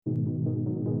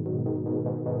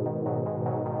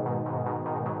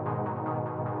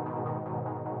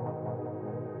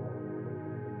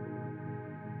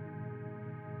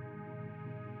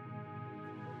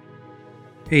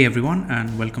Hey everyone,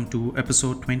 and welcome to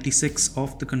episode 26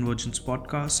 of the Convergence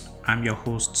podcast. I'm your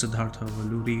host Siddhartha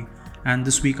Valluri, and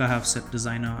this week I have set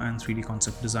designer and 3D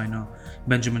concept designer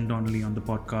Benjamin Donnelly on the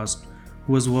podcast,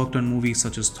 who has worked on movies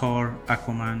such as Thor,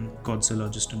 Aquaman,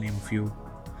 Godzilla, just to name a few.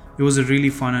 It was a really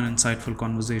fun and insightful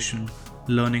conversation,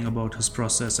 learning about his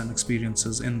process and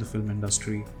experiences in the film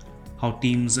industry, how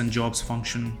teams and jobs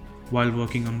function while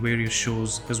working on various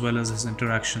shows, as well as his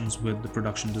interactions with the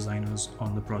production designers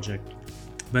on the project.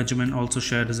 Benjamin also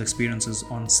shared his experiences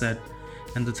on set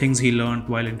and the things he learned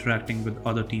while interacting with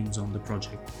other teams on the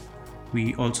project.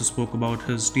 We also spoke about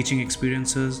his teaching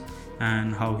experiences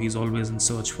and how he's always in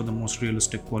search for the most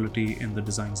realistic quality in the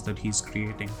designs that he's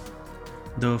creating.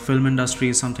 The film industry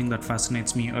is something that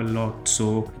fascinates me a lot,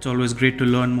 so it's always great to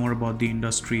learn more about the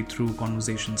industry through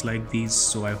conversations like these.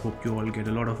 So I hope you all get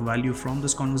a lot of value from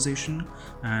this conversation.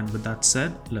 And with that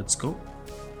said, let's go.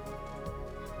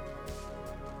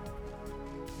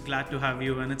 Glad to have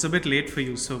you, and it's a bit late for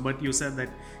you, but you said that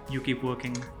you keep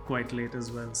working quite late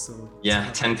as well, so yeah,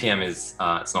 10 p.m. is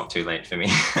it's not too late for me.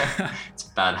 It's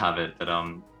a bad habit,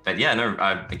 but yeah, no,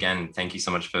 again, thank you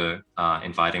so much for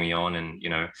inviting me on. And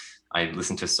I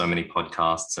listen to so many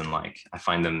podcasts, and I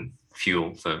find them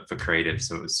fuel for creative,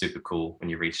 so it was super cool when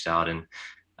you reached out,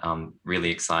 and really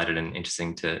excited and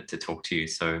interesting to talk to you.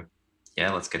 So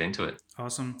yeah, let's get into it.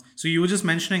 Awesome. So you were just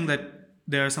mentioning that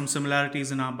there are some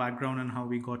similarities in our background and how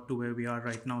we got to where we are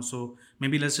right now. So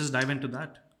maybe let's just dive into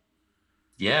that.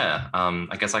 Yeah,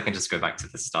 I guess I can just go back to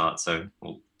the start. So,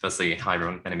 well, firstly, hi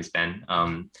everyone, my name is Ben.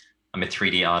 I'm a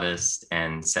 3D artist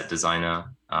and set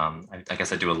designer. I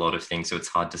guess I do a lot of things, so it's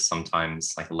hard to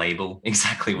sometimes label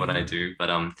exactly what I do. But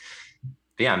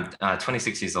yeah, I'm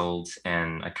 26 years old,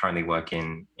 and I currently work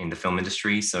in the film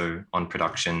industry. So on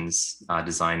productions,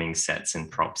 designing sets and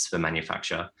props for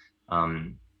manufacture.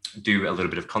 Do a little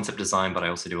bit of concept design, but I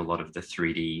also do a lot of the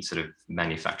 3D sort of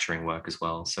manufacturing work as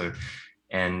well. So,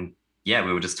 and yeah,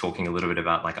 we were just talking a little bit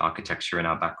about architecture and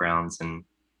our backgrounds, and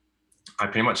I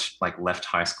pretty much left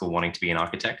high school wanting to be an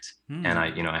architect. And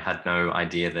I had no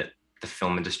idea that the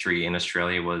film industry in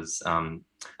Australia was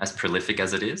as prolific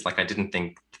as it is. I didn't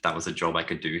think that was a job I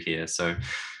could do here. So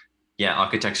yeah,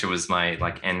 architecture was my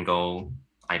end goal.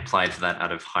 I applied for that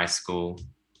out of high school,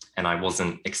 and I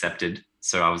wasn't accepted.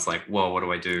 So I was like, whoa, what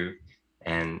do I do?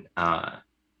 And,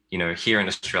 here in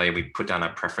Australia, we put down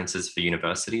our preferences for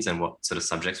universities and what sort of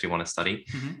subjects we want to study.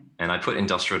 And I put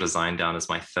industrial design down as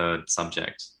my third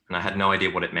subject. And I had no idea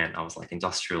what it meant. I was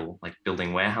industrial,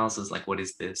 building warehouses, what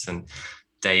is this? And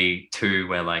day two,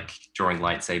 we're drawing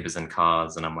lightsabers and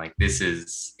cars. And I'm like, this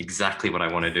is exactly what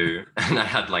I want to do. And I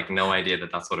had no idea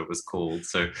that that's what it was called.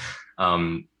 So,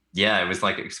 yeah, it was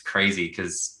it's crazy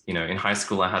because, in high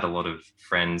school, I had a lot of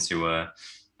friends who I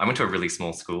went to a really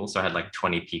small school. So I had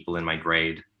 20 people in my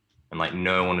grade, and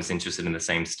no one was interested in the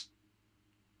same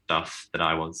stuff that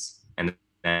I was. And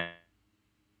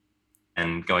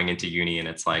going into uni, and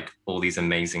it's all these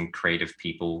amazing creative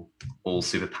people, all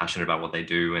super passionate about what they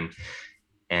do.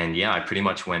 And yeah, I pretty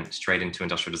much went straight into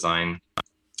industrial design,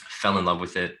 fell in love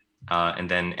with it. And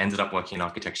then ended up working in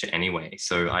architecture anyway.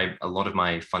 So a lot of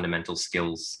my fundamental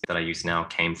skills that I use now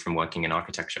came from working in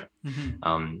architecture,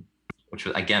 which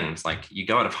was, again, it's you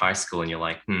go out of high school and you're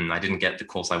I didn't get the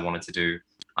course I wanted to do.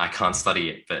 I can't study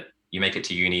it, but you make it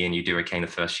to uni and you do okay in the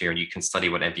first year and you can study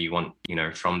whatever you want,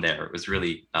 from there. It was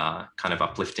really kind of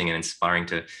uplifting and inspiring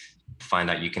to find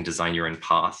out you can design your own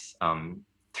path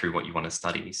through what you want to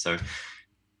study. So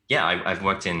yeah, I've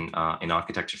worked in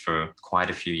architecture for quite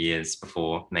a few years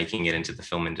before making it into the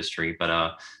film industry.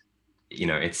 But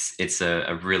it's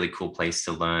a really cool place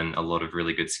to learn a lot of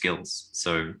really good skills.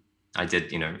 So I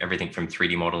did everything from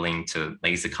 3D modeling to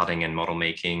laser cutting and model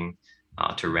making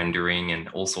to rendering and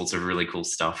all sorts of really cool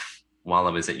stuff while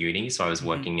I was at uni. So I was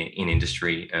working in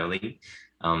industry early.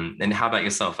 And how about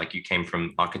yourself? You came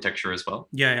from architecture as well?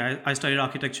 Yeah, I studied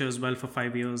architecture as well for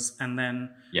 5 years, and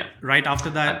then yeah, right after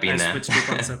that, I there. switched to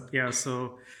concept. Yeah,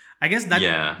 so I guess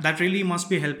that really must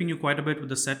be helping you quite a bit with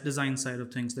the set design side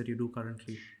of things that you do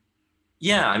currently.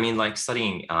 Yeah, I mean,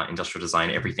 studying industrial design,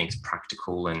 everything's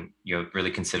practical, and you're really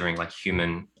considering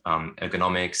human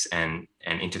ergonomics and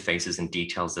interfaces and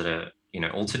details that are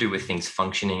all to do with things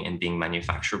functioning and being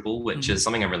manufacturable, which is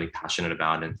something I'm really passionate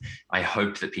about. And I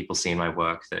hope that people see in my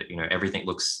work that everything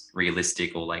looks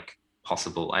realistic or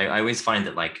possible. I always find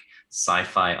that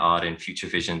sci-fi art and future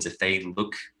visions, if they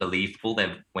look believable,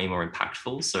 they're way more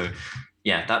impactful. So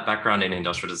yeah, that background in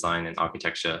industrial design and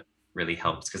architecture really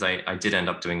helped because I did end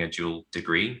up doing a dual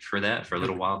degree for a little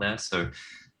Okay. while there. So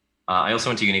I also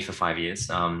went to uni for 5 years.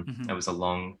 It was a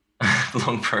long,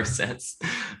 long process,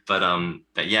 but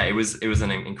yeah, it was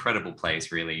an incredible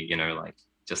place, really. Like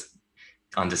just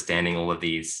understanding all of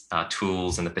these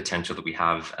tools and the potential that we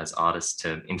have as artists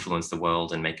to influence the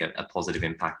world and make a positive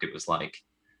impact. It was like,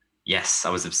 yes, I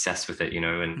was obsessed with it,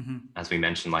 and Hmm. as we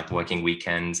mentioned, like working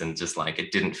weekends and just like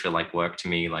it didn't feel like work to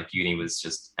me. Like uni was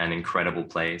just an incredible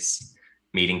place,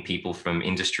 meeting people from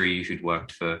industry who'd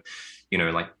worked for,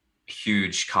 like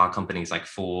huge car companies like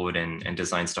Ford and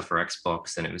design stuff for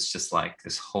Xbox. And it was just like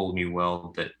this whole new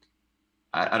world that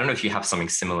I don't know if you have something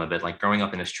similar, but like growing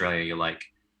up in Australia, you're like,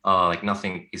 oh, like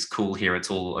nothing is cool here. It's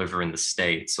all over in the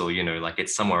States, or, like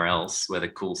it's somewhere else where the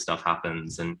cool stuff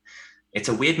happens. And it's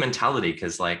a weird mentality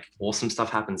because like awesome stuff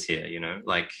happens here,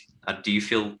 like, do you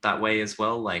feel that way as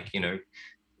well? Like,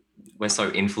 we're so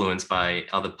influenced by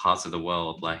other parts of the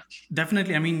world. Like,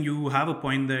 Definitely. I mean, you have a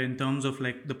point there in terms of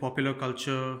like the popular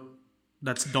culture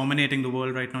that's dominating the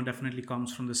world right now definitely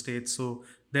comes from the States. So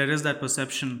there is that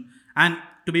perception. And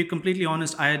to be completely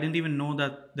honest, I didn't even know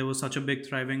that there was such a big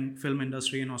thriving film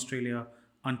industry in Australia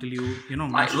until you I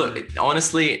mentioned look, it.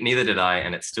 honestly, neither did I,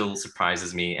 and it still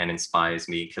surprises me and inspires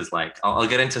me because, like, I'll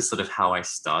get into sort of how I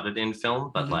started in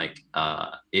film, but Hmm. like,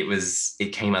 it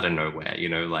came out of nowhere,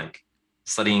 like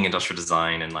studying industrial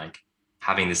design and like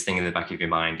having this thing in the back of your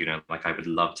mind, like I would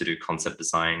love to do concept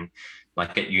design.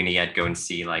 Like at uni, I'd go and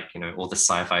see like, all the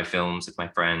sci-fi films with my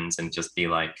friends and just be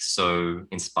like so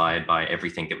inspired by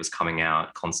everything that was coming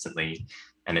out constantly.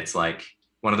 And it's like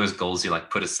one of those goals you like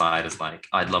put aside as like,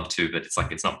 I'd love to, but it's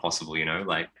like, it's not possible,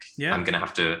 like I'm Yeah. going to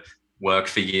have to work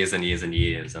for years and years and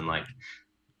years. And like,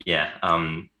 yeah,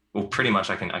 well, pretty much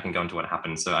I can go into what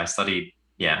happened. So I studied,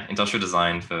 yeah, industrial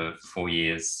design for 4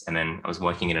 years. And then I was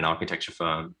working in an architecture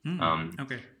firm. Hmm.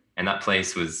 Okay. And that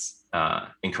place was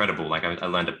incredible. Like I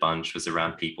learned a bunch, was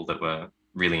around people that were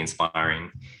really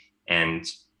inspiring. And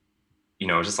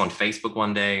I was just on Facebook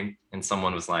one day and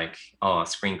someone was like, oh,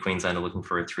 Screen Queensland are looking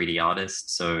for a 3D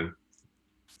artist. So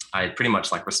I pretty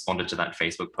much like responded to that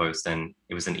Facebook post and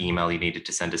it was an email you needed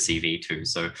to send a CV to.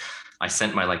 So I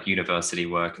sent my like university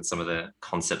work and some of the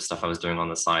concept stuff I was doing on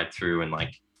the side through. And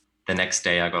like the next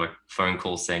day I got a phone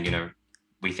call saying,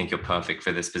 we think you're perfect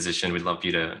for this position. We'd love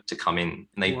you to come in.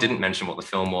 And they didn't Wow. mention what the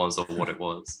film was or what it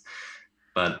was.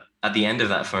 But at the end of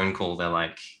that phone call, they're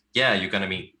like, yeah, you're going to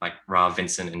meet like Ra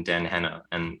Vincent and Dan Henner.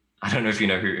 And I don't know if you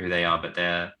know who they are, but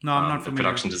they're No, I'm not the familiar.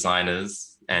 production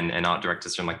designers and art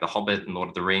directors from like The Hobbit and Lord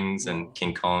of the Rings and Wow.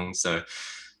 King Kong. So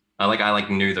I like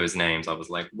knew those names. I was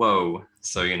like, whoa.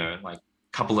 So, like a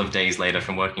couple of days later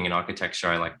from working in architecture,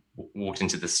 I like walked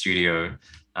into the studio,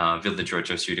 Villa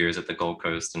Giorgio Studios at the Gold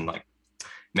Coast and like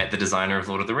met the designer of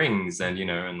Lord of the Rings and,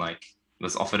 and like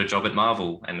was offered a job at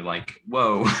Marvel and like,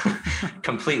 whoa,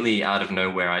 completely out of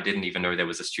nowhere. I didn't even know there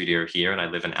was a studio here and I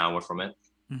live an hour from it.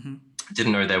 Hmm.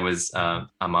 Didn't know there was a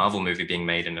Marvel movie being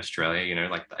made in Australia.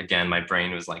 Like again, my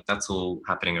brain was like, that's all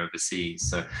happening overseas.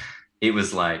 So it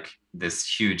was like this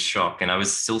huge shock. And I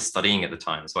was still studying at the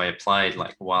time. So I applied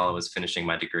like while I was finishing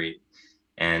my degree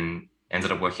and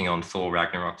ended up working on Thor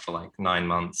Ragnarok for like 9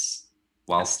 months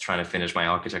whilst trying to finish my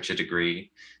architecture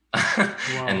degree and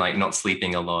Wow. like not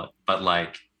sleeping a lot, but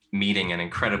like meeting an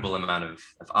incredible amount of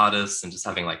artists and just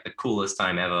having like the coolest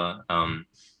time ever.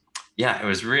 Yeah, it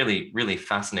was really, really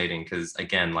fascinating because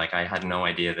again, like I had no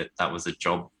idea that that was a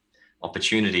job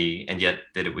opportunity and yet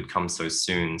that it would come so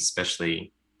soon,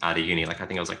 especially out of uni. Like I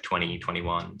think I was like 20,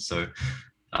 21. So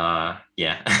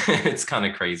yeah, it's kind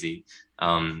of crazy.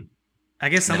 I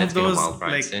guess And some then of it's been a those wild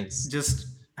ride like since. just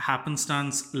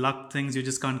happenstance luck things you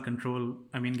just can't control.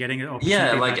 I mean, getting an Yeah,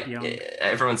 opportunity that like young.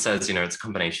 everyone says, it's a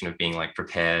combination of being like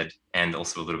prepared and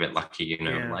also a little bit lucky,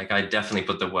 Yeah. Like I definitely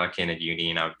put the work in at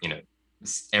uni and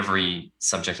every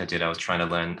subject I did, I was trying to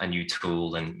learn a new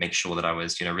tool and make sure that I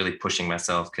was, really pushing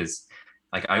myself because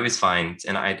like I always find,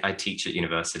 and I teach at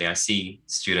university, I see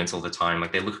students all the time,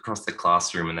 like they look across the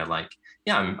classroom and they're like,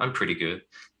 yeah, I'm pretty good.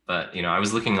 But, I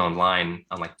was looking online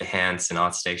on like Behance and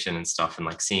ArtStation and stuff and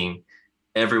like seeing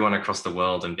everyone across the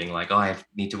world and being like, oh, I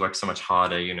need to work so much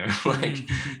harder, like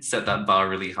set that bar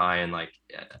really high and like,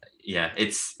 yeah,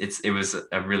 it was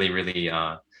a really, really,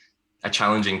 a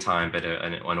challenging time, but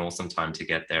an awesome time to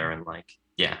get there. And like,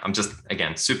 yeah, I'm just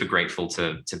again super grateful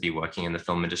to be working in the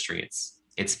film industry.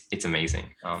 It's amazing.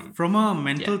 From a Yeah,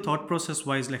 mental thought process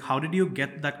wise, like how did you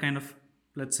get that kind of,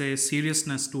 let's say,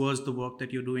 seriousness towards the work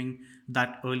that you're doing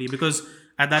that early? Because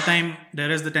at that time there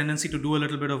is the tendency to do a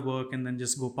little bit of work and then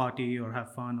just go party or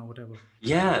have fun or whatever.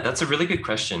 yeah, that's a really good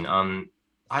question.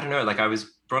 I don't know. Like I was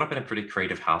brought up in a pretty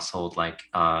creative household. Like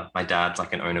my dad's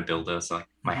like an owner builder, so like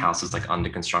my Mm-hmm. house was like under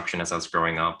construction as I was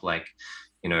growing up. Like,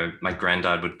 my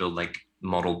granddad would build like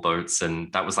model boats,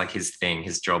 and that was like his thing.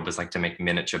 His job was like to make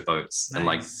miniature boats, and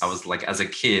like I was Nice. like, as a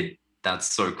kid, that's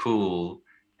so cool.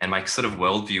 And my sort of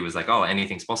worldview was like, oh,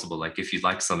 anything's possible. Like if you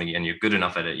like something and you're good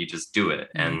enough at it, you just do it.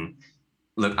 And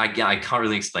Mm-hmm. look, I can't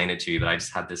really explain it to you, but I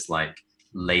just had this like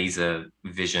laser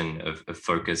vision of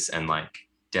focus and like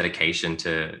dedication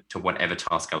to whatever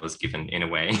task I was given in a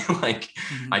way. Like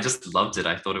I Mm-hmm. just loved it.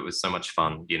 I thought it was so much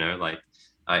fun, like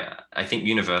I think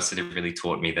university really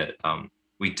taught me that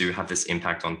we do have this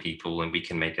impact on people and we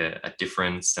can make a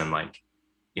difference, and like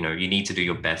you need to do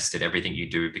your best at everything you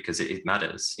do because it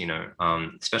matters,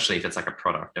 especially if it's like a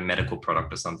product, a medical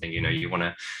product or something. You want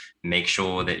to make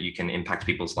sure that you can impact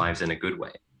people's lives in a good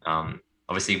way.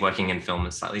 Obviously working in film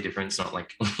is slightly different. It's not like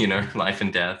life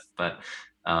and death, but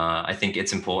I think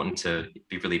it's important to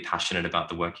be really passionate about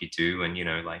the work you do, and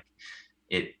like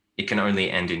it can only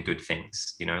end in good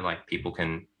things. Like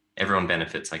everyone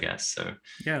benefits, I guess. So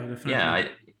Yeah, yeah,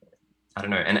 definitely. I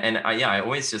don't know. And I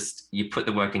always just, you put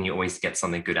the work and you always get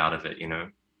something good out of it,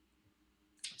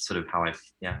 sort of how I've,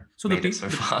 So made it so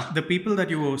the far. people that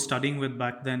you were studying with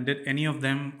back then, did any of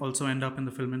them also end up in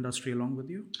the film industry along with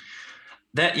you?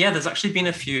 There's actually been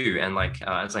a few. And like,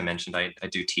 as I mentioned, I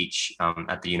do teach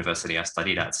at the university I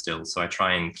studied at still. So I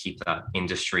try and keep that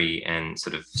industry and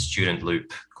sort of student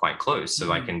loop quite close.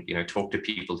 So I Mm-hmm. can, talk to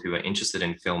people who are interested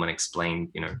in film and explain,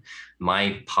 my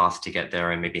path to get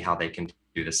there and maybe how they can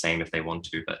do the same if they want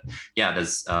to. But yeah,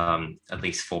 there's at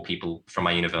least 4 people from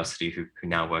my university who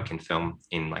now work in film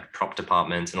in like prop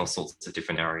departments and all sorts of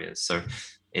different areas. So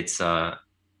it's,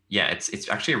 it's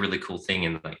actually a really cool thing.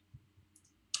 And like,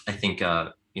 I think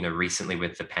recently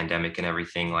with the pandemic and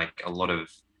everything, like a lot of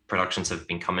productions have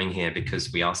been coming here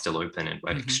because we are still open and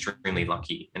we're Mm-hmm. extremely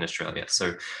lucky in Australia.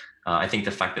 So I think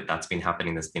the fact that that's been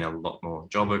happening, there's been a lot more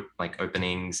job like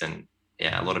openings, and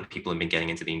yeah, a lot of people have been getting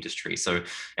into the industry. So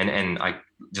and I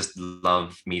just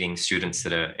love meeting students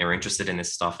that are interested in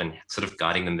this stuff and sort of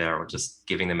guiding them there or just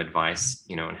giving them advice,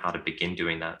 on how to begin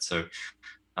doing that. So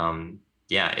um,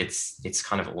 yeah, it's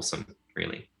kind of awesome,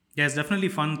 really. Yeah, it's definitely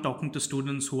fun talking to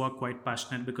students who are quite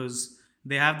passionate because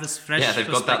they have this Yeah, fresh they've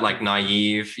got that like perspective.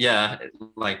 naive, yeah,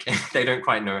 like they don't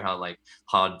quite know how like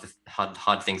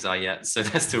hard things are yet, so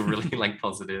they're still really like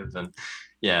positive. And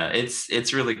yeah,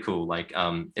 it's really cool. Like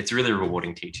it's really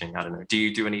rewarding teaching. I don't know, do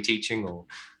you do any teaching or?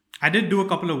 I did do a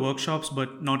couple of workshops,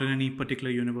 but not in any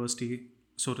particular university,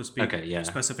 so to speak, Okay, yeah,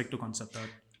 specific to concept art.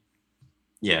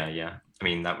 yeah. I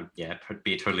mean, that would,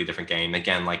 be a totally different game.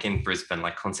 Again, like in Brisbane,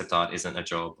 like concept art isn't a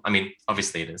job. I mean,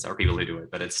 obviously it is, there are people who do it,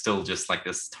 but it's still just like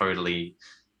this totally,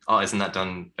 oh, isn't that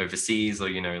done overseas? Or,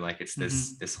 like it's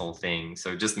Mm-hmm. this whole thing.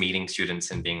 So just meeting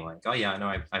students and being like, oh yeah, I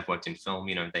know I've worked in film,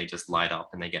 they just light up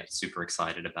and they get super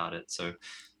excited about it. So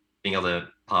being able to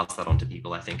pass that on to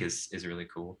people, I think is really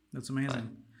cool. That's But amazing.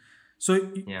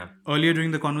 So yeah. earlier during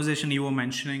the conversation, you were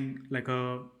mentioning like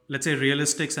a, let's say,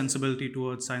 realistic sensibility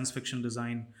towards science fiction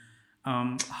design.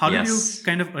 How did you Yes.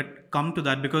 kind of come to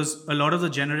that? Because a lot of the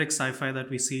generic sci-fi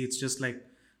that we see, it's just like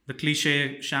the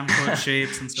cliche chamfered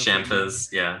shapes and stuff like that. Champers,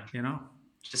 yeah. You know?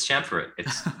 Just chamfer it.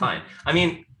 It's fine. I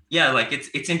mean, yeah, like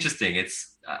it's interesting.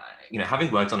 It's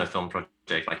having worked on a film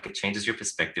project, like it changes your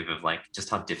perspective of like just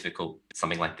how difficult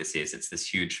something like this is. It's this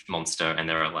huge monster, and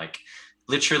there are like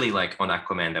literally like on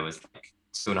Aquaman, there was like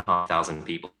 2,500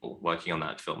 people working on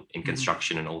that film in Mm-hmm.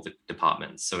 construction and all the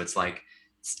departments. So it's like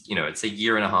it's a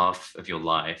year and a half of your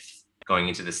life going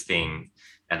into this thing,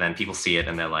 and then people see it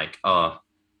and they're like, oh,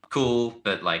 cool,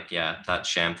 but like yeah, that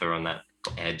chamfer on that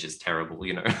edge is terrible,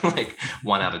 like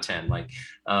 1 out of 10. Like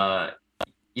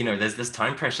there's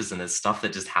time pressures and there's stuff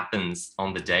that just happens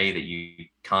on the day that you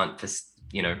can't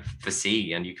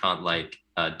foresee and you can't like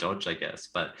dodge, I guess.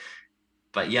 But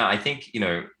yeah, I think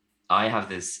I have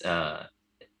this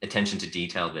attention to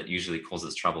detail that usually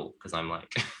causes trouble because I'm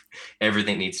like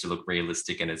everything needs to look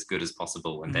realistic and as good as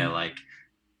possible, and they're Mm-hmm. like,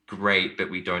 great, but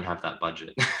we don't have that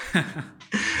budget.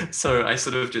 So I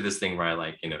sort of do this thing where I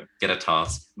like, get a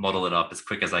task, model it up as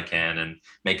quick as I can and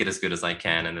make it as good as I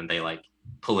can. And then they like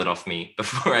pull it off me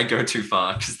before I go too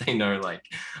far because they know like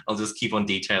I'll just keep on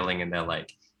detailing, and they're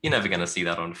like, you're never going to see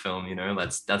that on film.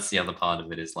 That's the other part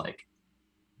of it, is like,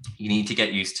 you need to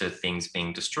get used to things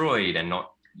being destroyed and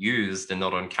not used and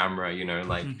not on camera,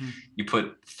 like Mm-hmm. you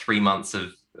put 3 months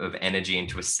of energy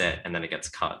into a set and then it gets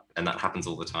cut, and that happens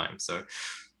all the time. So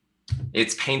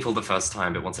it's painful the first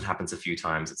time, but once it happens a few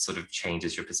times, it sort of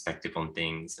changes your perspective on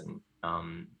things. And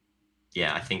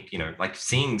yeah, I think like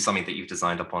seeing something that you've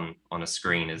designed up on a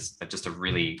screen is just a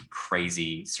really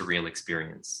crazy, surreal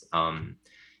experience.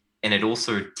 and it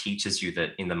also teaches you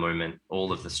that in the moment,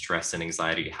 all of the stress and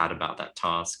anxiety you had about that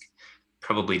task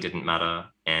probably didn't matter.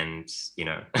 And, you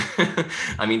know,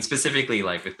 I mean, specifically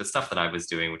like with the stuff that I was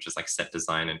doing, which was like set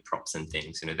design and props and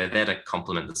things, you know, they're there to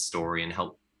complement the story and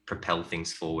help propel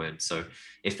things forward. So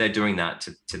if they're doing that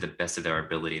to the best of their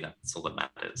ability, that's all that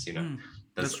matters, you know.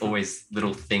 There's That's true. always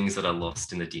little things that are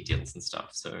lost in the details and stuff.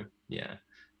 So yeah.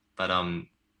 But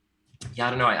yeah, I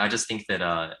don't know. I just think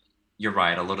that you're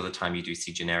right. A lot of the time you do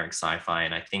see generic sci-fi,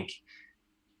 and I think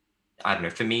I don't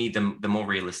know. For me, the more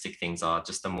realistic things are,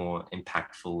 just the more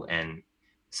impactful, and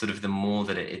sort of the more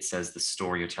that it says the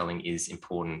story you're telling is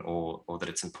important, or that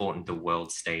it's important the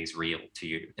world stays real to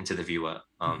you and to the viewer.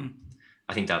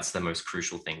 I think that's the most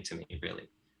crucial thing to me, really.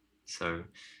 So,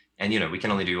 and you know, we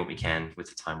can only do what we can with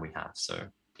the time we have. So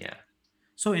yeah,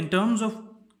 So, in terms of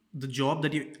the job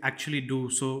that you actually do,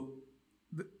 so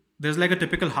th- there's like a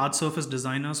typical hard surface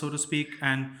designer, so to speak,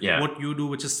 and yeah, what you do,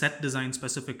 which is set design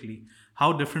specifically.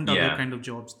 How different are the yeah. kind of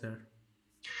jobs there?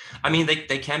 I mean,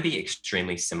 they can be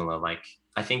extremely similar. Like,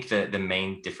 I think the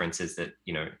main difference is that,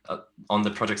 you know, on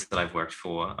the projects that I've worked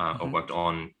for or worked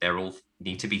on, they're all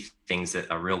need to be things that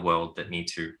are real world, that need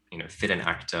to, you know, fit an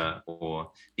actor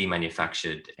or be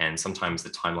manufactured. And sometimes the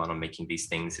timeline on making these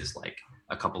things is like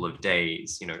a couple of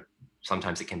days, you know,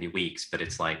 sometimes it can be weeks, but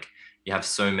it's like you have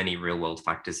so many real world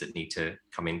factors that need to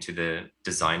come into the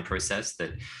design process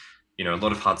that, you know, a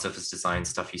lot of hard surface design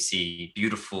stuff, you see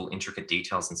beautiful, intricate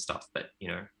details and stuff, but, you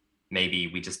know, maybe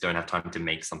we just don't have time to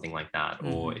make something like that,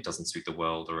 or it doesn't suit the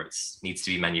world, or it needs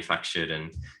to be manufactured.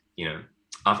 And, you know,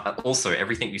 also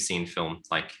everything you see in film,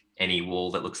 like any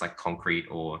wall that looks like concrete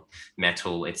or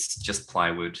metal, it's just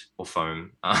plywood or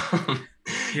foam.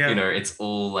 You Yeah. know, it's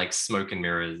all like smoke and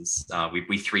mirrors.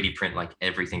 We 3D print like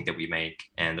everything that we make,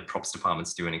 and the props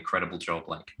departments do an incredible job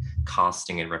like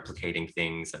casting and replicating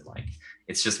things. And like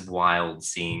it's just wild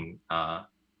seeing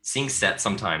set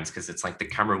sometimes, because it's like the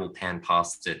camera will pan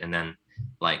past it, and then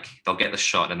like they'll get the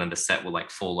shot, and then the set will like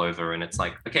fall over, and it's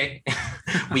like, okay,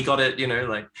 we got it, you know,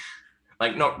 like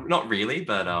not really,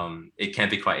 but it can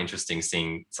be quite interesting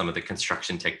seeing some of the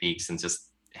construction techniques, and just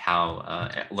how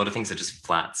a lot of things are just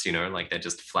flats, you know, like they're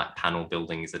just flat panel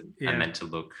buildings that are Yeah. meant to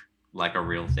look like a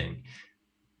real thing.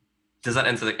 Does that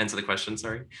answer the question?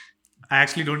 Sorry. I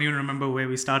actually don't even remember where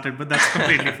we started, but that's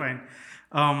completely fine.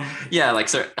 Yeah, like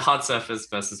so hard surface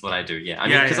versus what I do. Yeah, I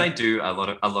mean, Yeah, because I yeah. do a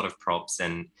lot of props,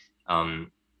 and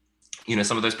um, you know,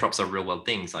 some of those props are real world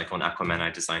things. Like on Aquaman,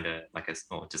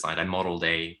 I modeled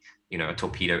a, you know, a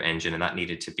torpedo engine, and that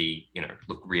needed to be, you know,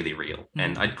 look really real.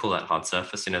 And I'd call that hard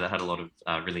surface. You know, that had a lot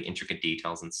of really intricate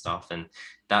details and stuff. And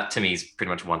that to me is pretty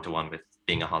much one to one with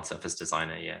being a hard surface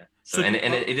designer. Yeah. So So, and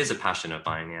it is a passion of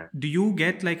mine. Yeah. do you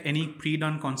get like any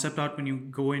pre-done concept art when you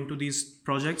go into these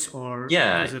projects, or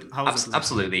Yeah, is it how is it like?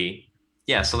 absolutely.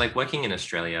 Yeah, so like working in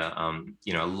Australia,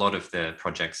 you know, a lot of the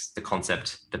projects, the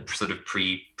concept, the sort of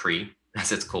pre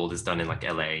as it's called, is done in like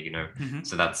LA, you know.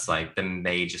 So that's like the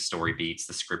major story beats.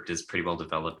 The script is pretty well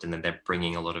developed, and then they're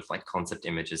bringing a lot of like concept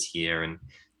images here, and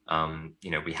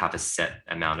you know, we have a set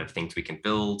amount of things we can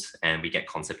build, and we get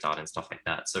concept art and stuff like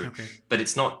that. So, Okay. but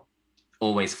it's not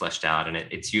always fleshed out, and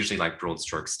it's usually like broad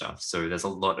stroke stuff, so there's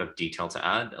a lot of detail to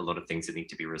add, a lot of things that need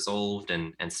to be resolved,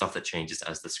 and stuff that changes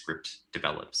as the script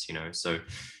develops, you know. So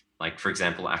like for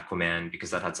example Aquaman,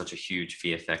 because that had such a huge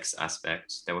VFX aspect,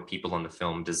 there were people on the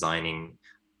film designing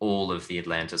all of the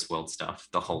Atlantis world stuff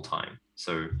the whole time.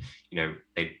 So, you know,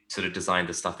 they sort of designed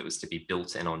the stuff that was to be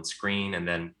built and on screen, and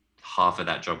then half of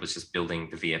that job was just building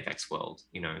the VFX world,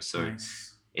 you know. So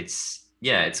Nice.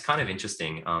 it's kind of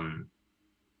interesting.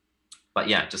 But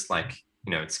yeah, just like,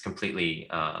 you know, it's completely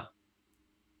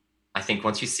I think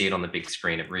once you see it on the big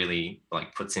screen, it really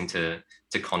like puts into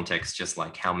context just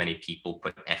like how many people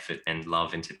put effort and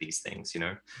love into these things, you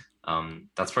know.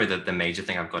 That's probably the major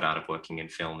thing I've got out of working in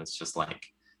film. It's just like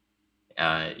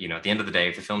you know, at the end of the day,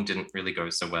 if the film didn't really go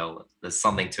so well, there's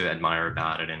something to admire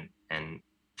about it. And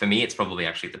for me, it's probably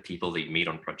actually the people that you meet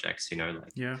on projects, you know,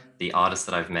 like Yeah. the artists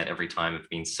that I've met every time have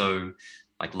been so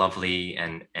like lovely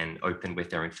and open with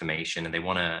their information, and they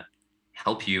want to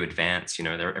help you advance, you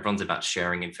know. Everyone's about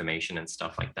sharing information and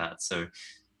stuff like that. So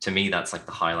to me, that's like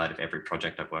the highlight of every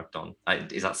project I've worked on.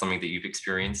 Is that something that you've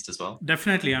experienced as well?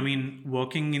 Definitely. I mean,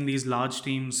 working in these large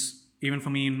teams, even for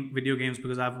me in video games,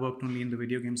 because I've worked only in the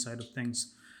video game side of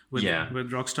things Yeah,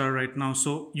 with Rockstar right now.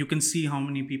 So you can see how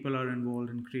many people are involved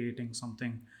in creating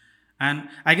something. And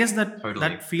I guess that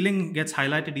totally. feeling gets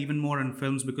highlighted even more in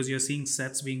films because you're seeing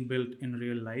sets being built in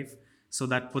real life. So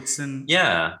that puts in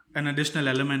Yeah, an additional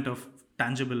element of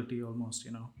tangibility almost,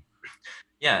 you know.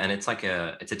 Yeah, and it's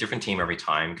a different team every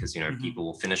time because Hmm. people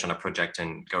will finish on a project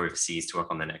and go overseas to work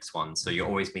on the next one. So you're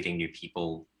always meeting new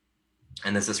people,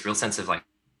 and there's this real sense of like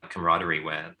camaraderie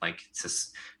where like it's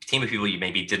this team of people you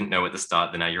maybe didn't know at the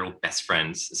start, but now you're all best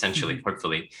friends essentially,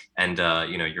 hopefully, and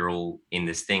you're all in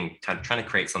this thing trying to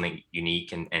create something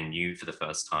unique and new for the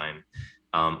first time,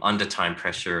 under time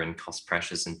pressure and cost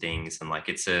pressures and things, and like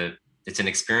it's an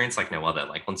experience like no other.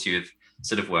 Like once you've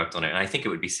sort of worked on it, and I think it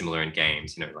would be similar in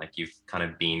games, like you've kind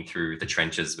of been through the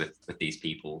trenches with these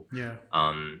people. Yeah.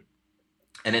 um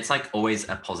and it's like always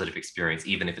a positive experience,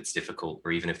 even if it's difficult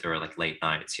or even if there are like late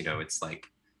nights. It's like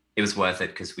it was worth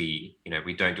it because we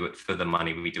don't do it for the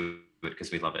money, we do it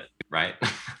because we love it, right?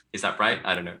 Is that right?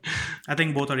 I don't know. I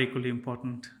think both are equally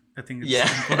important. I think it's Yeah.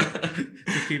 important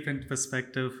to keep in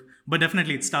perspective. But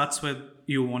definitely, it starts with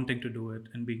you wanting to do it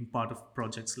and being part of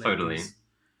projects like Totally. these.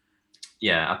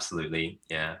 Yeah, absolutely.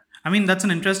 Yeah. I mean, that's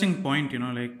an interesting point,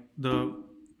 like the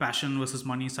passion versus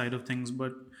money side of things,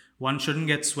 but one shouldn't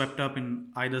get swept up in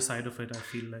either side of it. I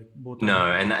feel like both are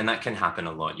No, and important. that can happen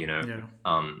a lot. Yeah.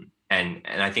 And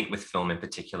I think with film in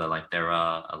particular, like there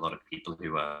are a lot of people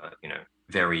who are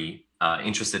very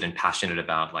interested and passionate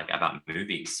about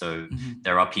movies. So Hmm.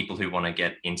 there are people who want to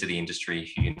get into the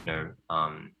industry who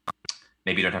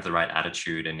maybe don't have the right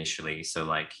attitude initially. So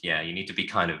like, yeah, you need to be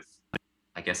kind of,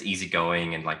 I guess,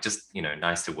 easygoing and like just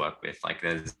nice to work with. Like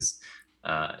there's,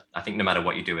 I think no matter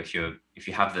what you do, if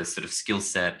you have the sort of skill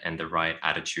set and the right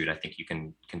attitude, I think you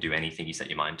can do anything you set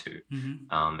your mind to.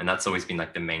 Hmm. And that's always been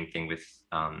like the main thing with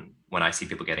when I see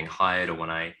people getting hired or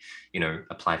when I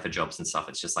apply for jobs and stuff.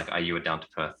 It's just like, are you a down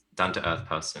to earth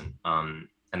person?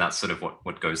 And that's sort of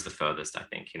what goes the furthest, I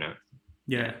think. Yeah.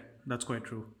 Yeah, that's quite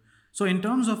true. So, in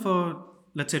terms of a,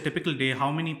 let's say, typical day,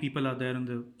 how many people are there in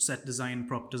the set design,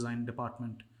 prop design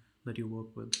department that you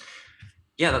work with?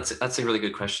 Yeah, that's a really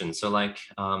good question. So like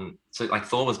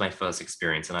Thor was my first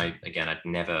experience, and I'd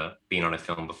never been on a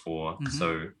film before. Hmm.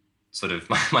 So sort of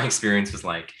my experience was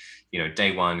like,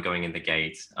 day one going in the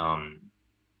gate,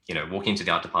 walking into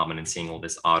the art department and seeing all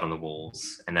this art on the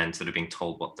walls, and then sort of being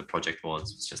told what the project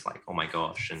was just like, oh my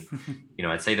gosh. And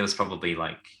I'd say there was probably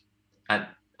like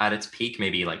at its peak,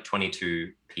 maybe like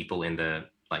 22 people in the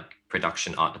like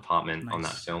production art department on that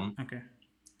Nice. film. Okay.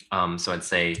 So I'd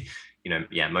say,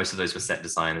 yeah, most of those were set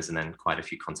designers and then quite a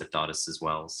few concept artists as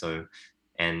well. So,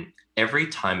 and every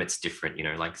time it's different,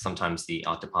 like sometimes the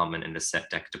art department and the set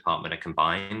deck department are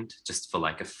combined just for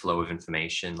like a flow of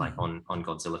information, like Hmm. on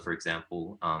Godzilla, for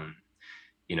example.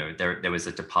 There was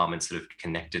a department sort of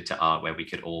connected to art where we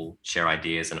could all share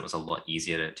ideas and it was a lot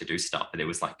easier to do stuff, but it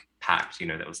was like packed,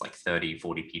 there was like 30,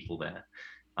 40 people there.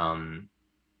 Um,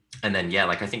 and then yeah,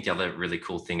 like I think the other really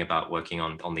cool thing about working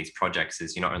on these projects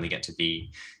is you not only get to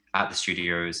be at the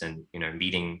studios and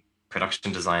meeting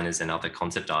production designers and other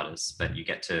concept artists, but you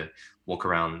get to walk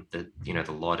around the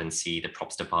lot and see the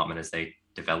props department as they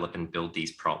develop and build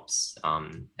these props,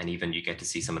 and even you get to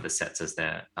see some of the sets as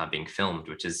they're being filmed,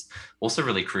 which is also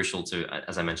really crucial to,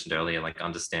 as I mentioned earlier, like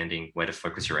understanding where to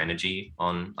focus your energy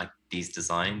on like these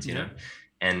designs. Yeah.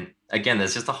 And again,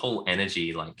 there's just a whole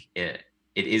energy, like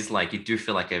it is like you do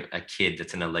feel like a kid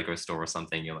that's in a Lego store or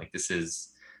something. You're like, this is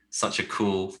such a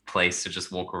cool place to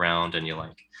just walk around, and you're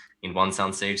like, in one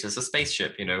soundstage there's a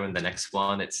spaceship, and the next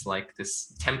one it's like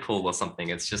this temple or something.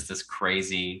 It's just this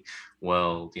crazy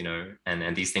world,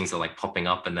 and these things are like popping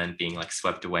up and then being like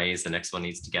swept away as the next one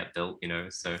needs to get built.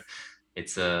 So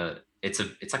it's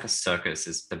like a circus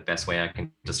is the best way I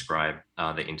can describe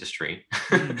the industry,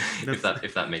 Hmm.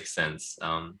 if that makes sense.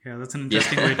 Yeah, that's an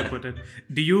interesting way to Yeah. put it.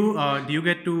 Do you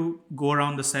get to go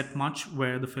around the set much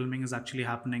where the filming is actually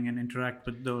happening and interact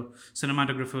with the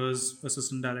cinematographers,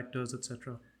 assistant directors,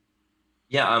 etc.?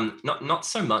 Yeah, not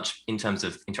so much in terms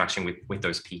of interaction with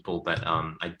those people, but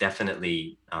I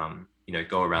definitely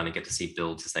go around and get to see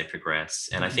builds as they progress,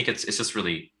 and I think Hmm. it's just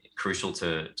really crucial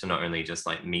to not only just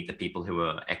like meet the people who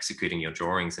are executing your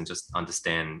drawings and just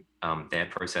understand their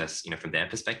process, from their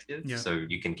perspective, Yeah. so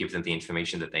you can give them the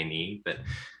information that they need,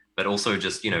 but also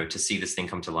just to see this thing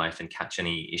come to life and catch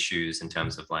any issues in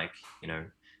terms of like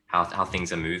how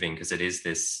things are moving, because it is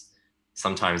this.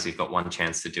 Sometimes we've got one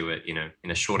chance to do it,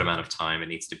 in a short amount of time. It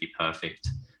needs to be perfect.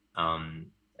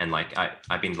 And like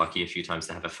I've been lucky a few times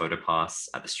to have a photo pass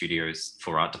at the studios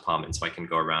for art department, so I can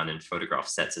go around and photograph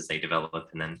sets as they develop,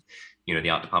 and then the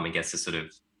art department gets to sort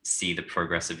of see the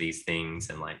progress of these things,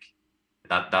 and like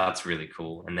that's really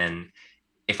cool. And then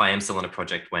if I am still on a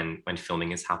project when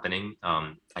filming is happening,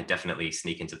 I definitely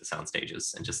sneak into the sound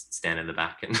stages and just stand in the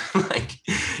back and like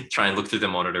try and look through the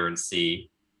monitor and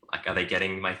see, like, are they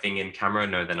getting my thing in camera?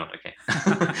 No, they're not. Okay,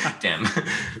 damn.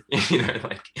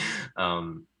 Like,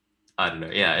 um, I don't know.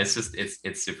 Yeah, it's just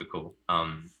it's super cool.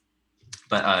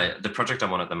 But the project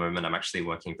I'm on at the moment, I'm actually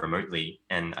working remotely,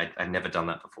 and I've never done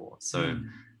that before. So Hmm.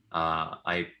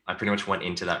 I pretty much went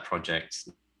into that project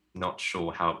not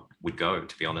sure how it would go.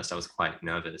 To be honest, I was quite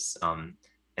nervous.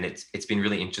 And it's been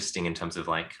really interesting in terms of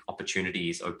like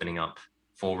opportunities opening up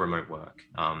for remote work.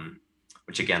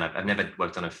 Which again, I've never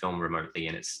worked on a film remotely,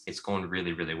 and it's gone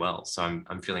really well. So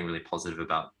I'm feeling really positive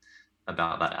about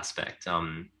that aspect.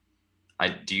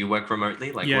 Do you work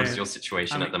remotely? Like, what is Yeah, your I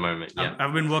situation at mean, the moment? Yeah.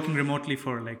 I've been working remotely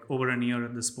for like over a year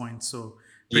at this point, so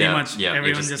pretty Yeah, much yeah, you're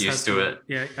everyone just just used has to to, it.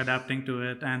 yeah, adapting to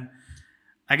it. And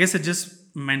I guess it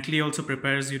just mentally also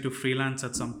prepares you to freelance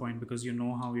at some point because you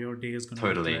know how your day is going to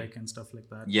look Totally. like and stuff like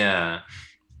that. Yeah.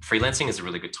 Freelancing is a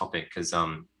really good topic because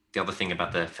the other thing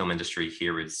about the film industry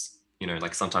here is,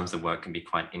 like sometimes the work can be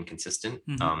quite inconsistent.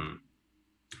 Hmm.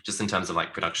 Just in terms of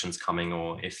like productions coming,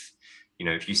 or if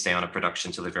you stay on a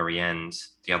production till the very end,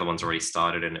 the other one's already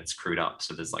started and it's crewed up,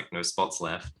 so there's like no spots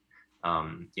left.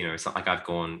 It's not like I've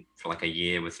gone for like a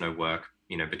year with no work,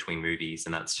 between movies,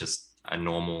 and that's just a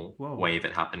normal Whoa. way of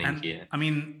it happening And here. I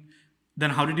mean, then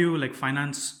how did you like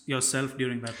finance yourself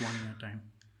during that 1 year time?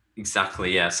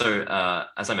 Exactly, yeah. So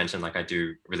as I mentioned, like I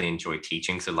do really enjoy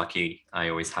teaching, so lucky I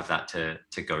always have that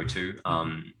to go to.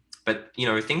 Hmm. But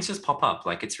things just pop up.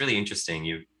 Like it's really interesting.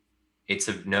 It's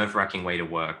a nerve-wracking way to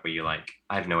work where you're like,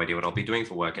 I have no idea what I'll be doing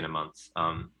for work in a month,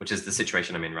 which is the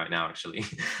situation I'm in right now, actually.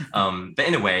 But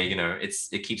in a way,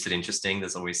 it keeps it interesting.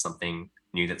 There's always something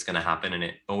new that's going to happen, and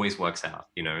it always works out.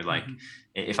 Like Hmm.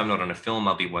 if I'm not on a film,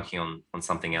 I'll be working on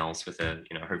something else with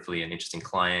hopefully an interesting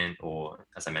client, or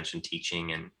as I mentioned, teaching,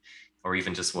 or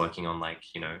even just working on like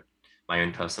my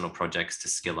own personal projects to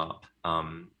skill up.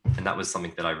 And that was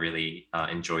something that I really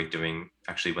enjoyed doing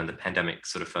actually when the pandemic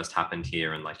sort of first happened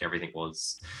here and like everything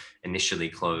was initially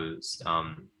closed.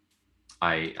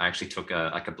 I actually took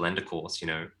a blender course,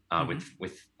 Hmm.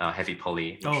 with Heavy Poly.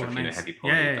 I'm not sure Oh, if you know nice. Heavy Yeah,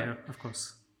 Poly, yeah, but yeah, of course.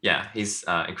 yeah, he's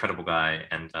an incredible guy,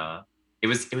 and it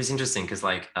was interesting because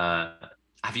like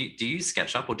do you use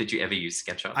SketchUp, or did you ever use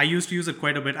SketchUp? I used to use it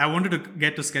quite a bit. I wanted to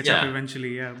get to SketchUp Yeah.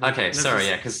 eventually, yeah, but Okay, let's sorry, just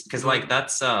yeah, because go like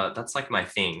ahead. that's like my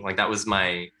thing. Like that was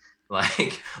my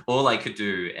like all I could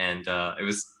do, and it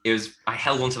was I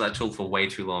held onto that tool for way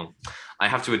too long. I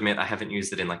have to admit I haven't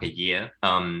used it in like a year.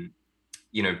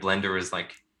 Blender is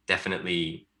like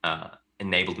definitely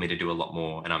enabled me to do a lot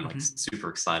more, and I'm like Hmm. super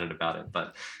excited about it.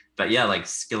 But yeah, like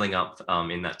skilling up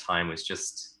in that time was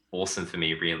just awesome for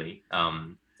me, really.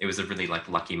 It was a really like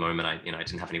lucky moment. I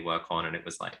didn't have any work on, and it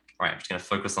was like, all right, I'm just gonna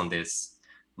focus on this,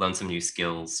 learn some new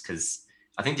skills, because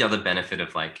I think the other benefit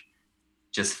of like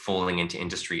just falling into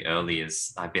industry early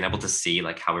is I've been able to see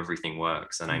like how everything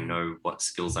works, and I Hmm. know what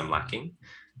skills I'm lacking.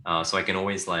 So I can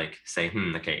always like say,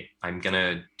 okay, I'm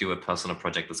gonna do a personal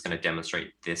project that's gonna demonstrate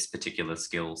this particular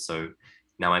skill. So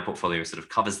now my portfolio sort of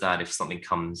covers that. If something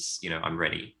comes, I'm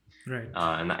ready. Right.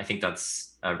 And I think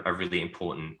that's a really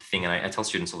important thing. And I tell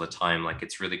students all the time, like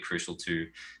it's really crucial to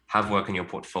have work in your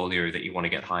portfolio that you want to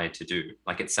get hired to do.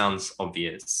 Like it sounds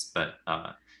obvious, but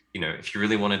if you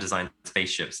really want to design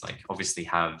spaceships, like obviously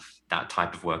have that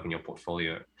type of work in your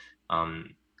portfolio.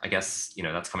 I guess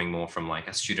that's coming more from like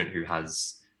a student who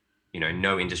has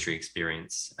no industry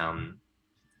experience.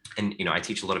 And I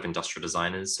teach a lot of industrial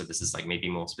designers, so this is like maybe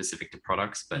more specific to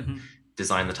products, but Hmm.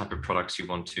 design the type of products you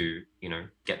want to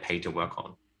get paid to work on.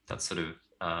 That's sort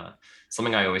of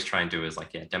something I always try and do, is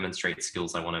like, yeah, demonstrate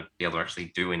skills I want to be able to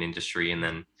actually do in industry. And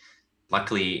then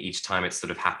luckily each time it's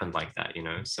sort of happened like that.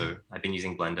 So I've been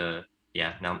using Blender,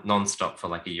 yeah, now nonstop for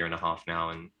like a year and a half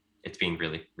now, and it's been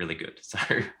really really good. So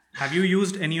Have you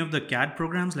used any of the CAD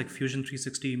programs like Fusion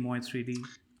 360, Moai 3D?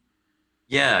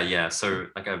 yeah. So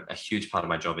like a huge part of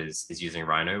my job is using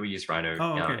Rhino. We use Rhino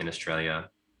Oh, okay. in Australia,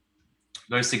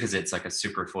 mostly because it's like a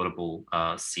super affordable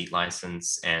seat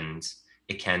license, and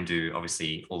it can do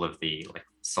obviously all of the like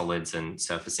solids and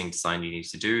surfacing design you need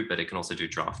to do, but it can also do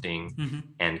drafting Hmm.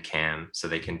 and cam, so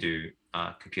they can do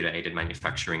computer aided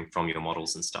manufacturing from your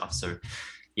models and stuff. So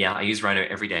yeah, I use Rhino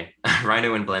every day.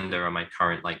 Rhino and Blender are my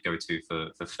current like go-to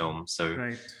for film. So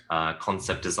Right.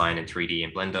 concept design in 3D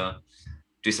in Blender,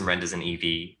 do some renders in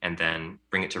Eevee, and then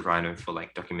bring it to Rhino for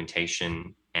like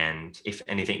documentation. And if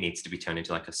anything needs to be turned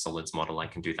into like a solids model, I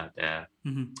can do that there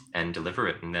Hmm. and deliver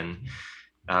it. And then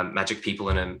magic people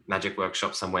in a magic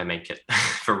workshop somewhere make it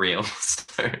for real.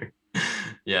 So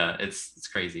yeah, it's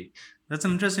crazy. That's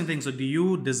an interesting thing. So, do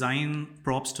you design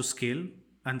props to scale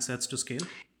and sets to scale?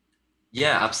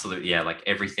 Yeah, absolutely. Yeah, like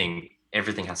everything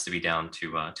has to be down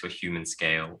to a human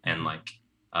scale. And Hmm. like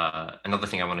another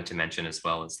thing I wanted to mention as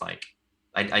well is like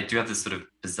I do have this sort of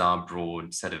bizarre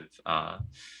broad set of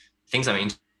things I'm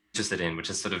into. interested in, which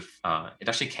is sort of it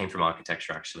actually came from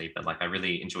architecture actually, but like I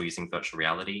really enjoy using virtual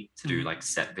reality to do like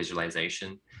set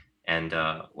visualization. And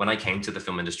when I came to the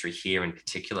film industry here in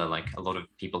particular, like a lot of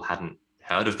people hadn't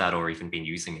heard of that or even been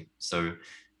using it. So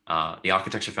the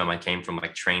architecture firm I came from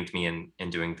like trained me in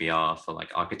doing VR for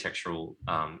like architectural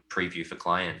preview for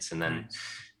clients, and then Nice.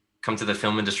 come to the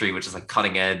film industry, which is like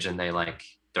cutting edge, and they like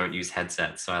don't use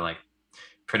headsets. So I like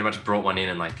pretty much brought one in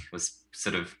and like was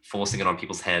sort of forcing it on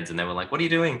people's heads, and they were like, "What are you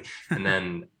doing?" And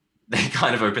then they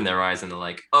kind of opened their eyes and they're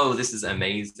like, "Oh, this is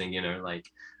amazing!" You know, like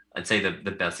I'd say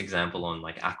the best example on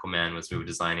like Aquaman was we were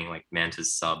designing like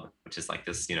Manta's sub, which is like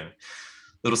this, you know,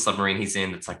 little submarine he's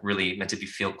in that's like really meant to be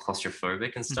feel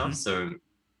claustrophobic and stuff. So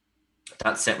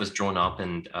that set was drawn up,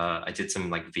 and I did some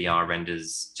like VR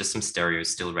renders, just some stereo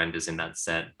still renders in that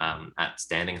set at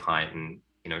standing height, and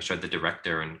you know showed the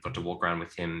director and got to walk around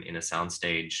with him in a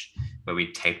soundstage where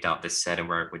we taped out this set and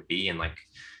where it would be, and like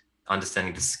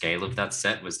understanding the scale of that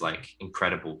set was like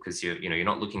incredible because you're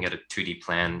not looking at a 2D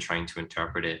plan trying to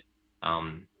interpret it.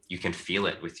 You can feel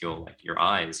it with your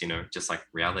eyes, you know, just like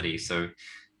reality. So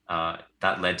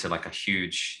that led to like a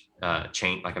huge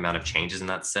change, like amount of changes in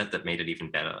that set that made it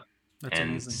even better. That's And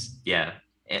amazing. yeah,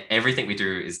 everything we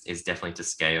do is definitely to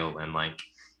scale, and like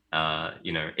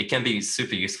you know, it can be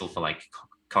super useful for like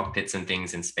cockpits and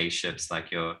things in spaceships.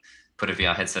 Like you put a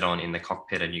VR headset on in the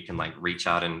cockpit and you can like reach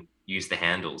out and use the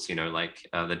handles, you know, like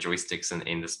the joysticks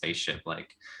in the spaceship. Like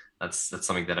that's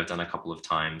something that I've done a couple of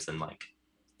times, and like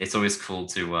it's always cool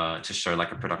to show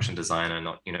like a production designer,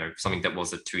 not, you know, something that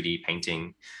was a 2D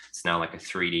painting, it's now like a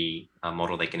 3D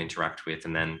model they can interact with,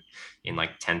 and then in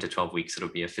like 10 to 12 weeks it'll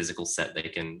be a physical set they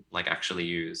can like actually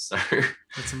use. So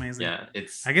That's amazing. yeah,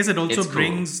 I guess it also it's cool.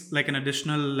 brings like an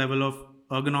additional level of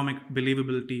ergonomic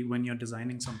believability when you're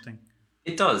designing something.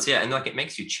 It does, yeah, and like it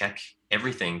makes you check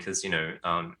everything because, you know,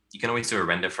 you can always do a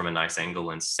render from a nice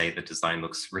angle and say the design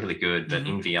looks really good, but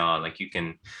in VR, like you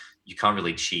can't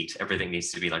really cheat. Everything needs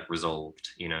to be like resolved,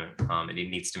 you know, and it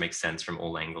needs to make sense from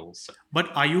all angles. So But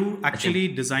are you I think actually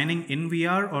designing in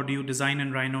VR, or do you design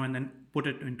in Rhino and then put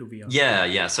it into VR?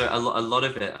 yeah. So a lot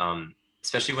of it,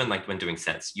 especially when doing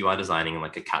sets, you are designing in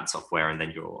like a CAD software, and then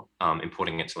you're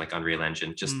importing it to like Unreal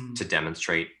Engine just to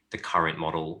demonstrate the current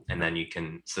model, and then you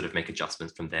can sort of make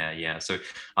adjustments from there. Yeah. So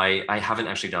I haven't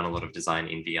actually done a lot of design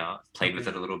in VR. Played with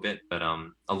it a little bit, but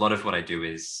a lot of what I do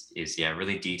is yeah,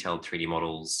 really detailed 3D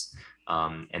models.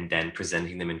 And then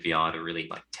presenting them in VR to really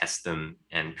like test them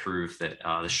and prove that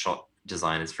the shot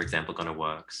design is, for example, going to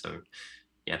work. So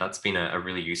yeah, that's been a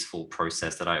really useful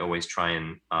process that I always try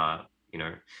and you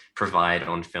know, provide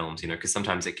on films, you know, because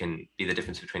sometimes it can be the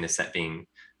difference between a set being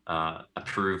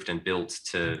approved and built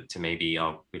to maybe,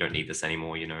 oh, we don't need this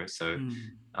anymore, you know. So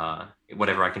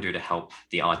whatever I can do to help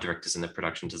the art directors and the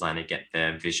production designer get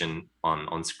their vision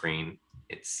on screen,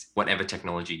 it's whatever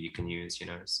technology you can use, you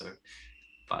know. So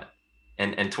but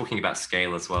and talking about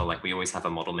scale as well, like we always have a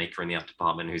model maker in the art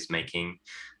department who's making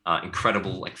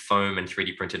incredible like foam and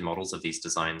 3D printed models of these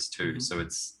designs too. So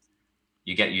it's,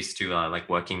 you get used to like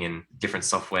working in different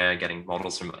software, getting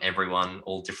models from everyone,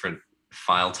 all different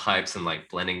file types, and like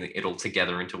blending it all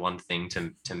together into one thing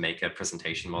to make a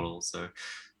presentation model. So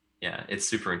yeah, it's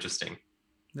super interesting.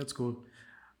 That's cool.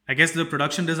 I guess the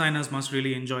production designers must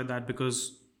really enjoy that,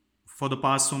 because for the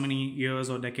past so many years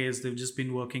or decades, they've just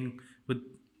been working with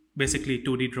basically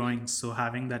 2D drawings. So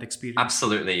having that experience.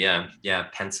 Absolutely, yeah,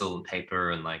 pencil and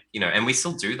paper, and like, you know, and we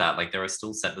still do that. Like there are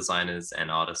still set designers and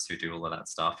artists who do all of that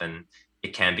stuff, and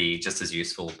it can be just as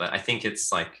useful. But I think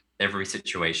it's like every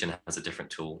situation has a different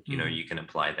tool, you know, you can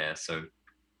apply there. So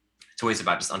it's always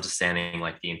about just understanding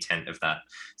like the intent of that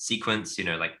sequence, you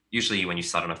know, like usually when you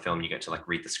start on a film, you get to like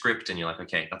read the script and you're like,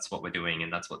 okay, that's what we're doing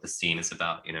and that's what the scene is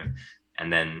about, you know.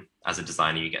 And then as a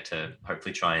designer, you get to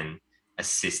hopefully try and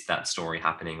assist that story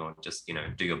happening, or just, you know,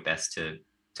 do your best to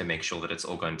make sure that it's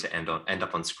all going to end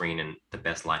up on screen in the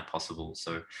best light possible.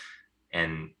 So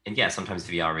and yeah, sometimes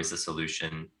VR is a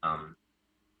solution.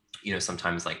 You know,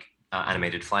 sometimes like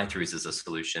animated fly-throughs is a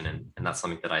solution, and that's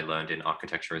something that I learned in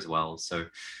architecture as well. So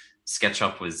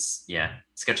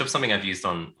SketchUp's something I've used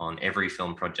on every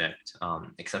film project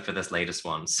except for this latest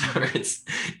one. So it's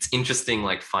interesting,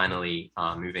 like finally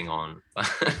moving on.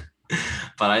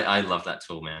 But I love that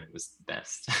tool, man. It was the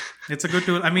best. It's a good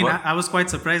tool. I mean, What? I was quite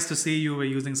surprised to see you were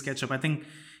using SketchUp. I think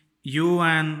you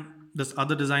and this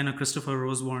other designer, Christopher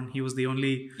Rosewarne, he was the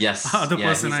only Yes, other yeah,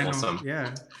 person he's I know. awesome. Yeah.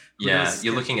 Who Yeah, does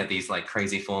you're sketch. looking at these like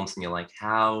crazy forms and you're like,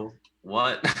 how,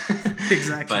 what? But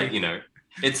Exactly. you know,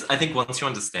 it's, I think once you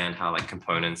understand how like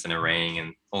components and arraying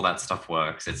and all that stuff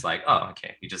works, it's like, oh,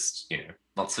 okay, you just, you know,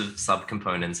 lots of sub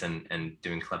components and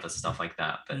doing clever stuff like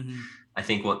that. But I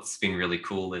think what's been really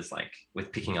cool is like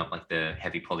with picking up like the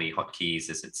heavy poly hotkeys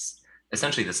is it's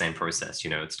essentially the same process,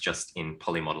 it's just in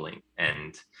poly modeling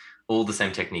and all the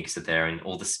same techniques are there and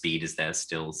all the speed is there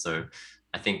still. So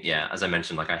I think, yeah, as I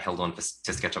mentioned, like I held on to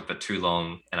SketchUp for too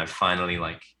long and I finally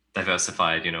like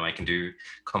diversified, I can do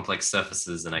complex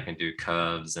surfaces and I can do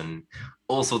curves and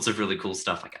all sorts of really cool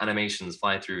stuff like animations,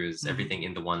 fly throughs, Mm-hmm. everything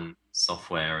in the one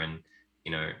software. And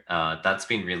that's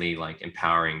been really like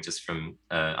empowering just from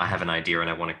I have an idea and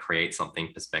I want to create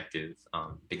something perspective,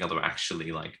 being able to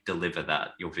actually like deliver that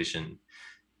your vision,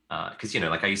 because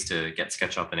like I used to get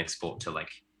SketchUp and export to like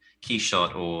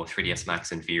Keyshot or 3ds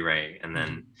Max and V-Ray, and then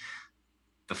Mm-hmm.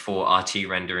 before RT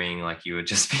rendering, like you would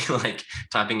just be like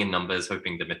typing in numbers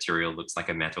hoping the material looks like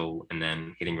a metal and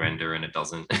then hitting render and it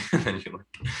doesn't and then you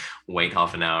like wait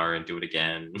half an hour and do it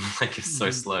again. Like it's so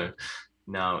Mm-hmm. slow.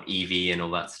 Now EV and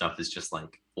all that stuff is just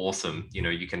like awesome.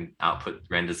 You can output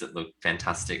renders that look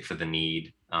fantastic for the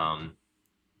need.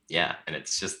 Yeah, and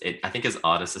it's just I think as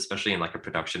artists, especially in like a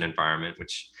production environment,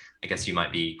 which I guess you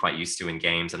might be quite used to in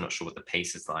games, I'm not sure what the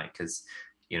pace is like because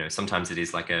sometimes it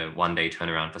is like a 1 day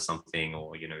turnaround for something,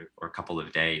 or or a couple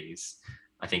of days.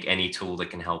 I think any tool that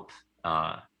can help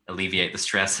alleviate the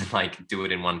stress and like do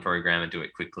it in one program and do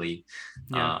it quickly,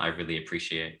 Yeah, I really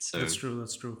appreciate. that's So true.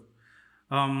 That's true.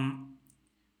 Um,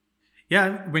 Yeah,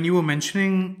 when you were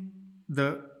mentioning the,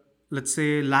 let's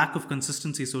say, lack of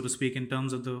consistency, so to speak, in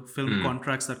terms of the film mm.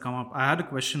 contracts that come up, I had a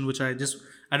question which I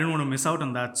didn't want to miss out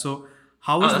on that. So,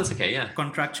 how Oh, is that's the okay. Yeah.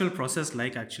 contractual process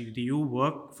like actually? Do you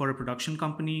work for a production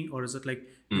company, or is it like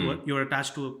you're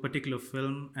attached to a particular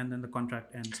film and then the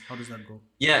contract ends? How does that go?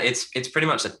 Yeah, it's pretty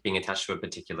much like being attached to a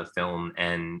particular film,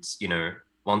 and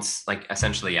once like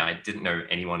essentially, yeah, I didn't know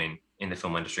anyone in the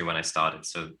film industry when I started.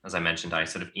 So as I mentioned, I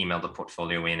sort of emailed the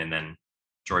portfolio in and then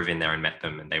drove in there and met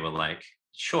them, and they were like,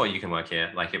 "Sure, you can work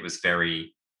here." Like it was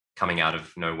very coming out of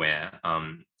nowhere.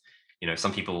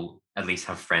 Some people at least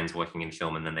have friends working in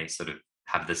film, and then they sort of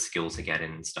have the skill to get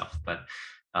in and stuff. But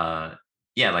uh,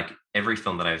 yeah, like every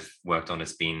film that I've worked on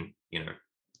has been,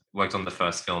 worked on the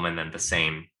first film and then the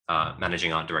same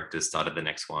managing art directors started the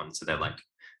next one. So they're like,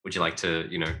 would you like to,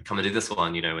 come and do this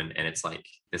one, and it's like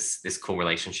this cool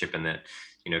relationship, and that,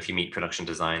 if you meet production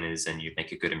designers and you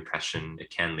make a good impression, it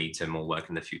can lead to more work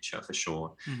in the future for sure.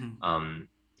 Mm-hmm. Um,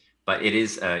 but it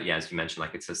is, yeah, as you mentioned,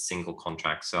 like it's a single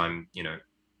contract. So I'm,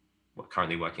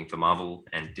 currently working for Marvel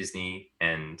and Disney,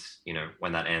 and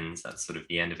when that ends, that's sort of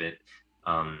the end of it.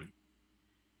 Um,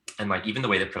 and like even the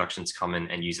way that productions come in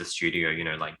and use a studio,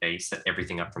 like they set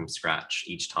everything up from scratch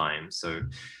each time. So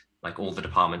like all the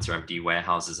departments are empty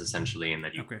warehouses essentially, and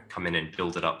then you Okay. come in and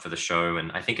build it up for the show.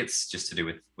 And I think it's just to do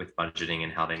with budgeting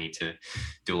and how they need to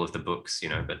do all of the books,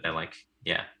 but they're like,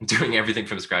 yeah, doing everything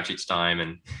from scratch each time.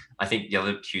 And I think the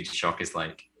other huge shock is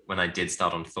like when I did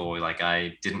start on Thor, like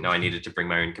I didn't know I needed to bring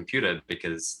my own computer,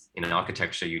 because in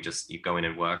architecture you go in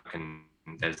and work and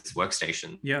there's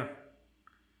workstations, Yeah.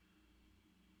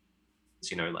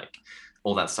 like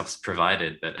all that stuff's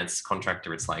provided. But as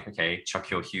contractor, it's like, okay, chuck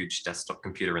your huge desktop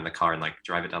computer in the car and like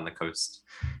drive it down the coast.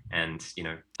 And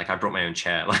like I brought my own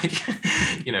chair. Like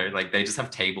like they just have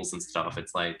tables and stuff.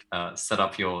 It's like set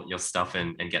up your stuff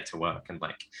and get to work. And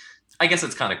like I guess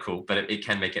it's kind of cool, but it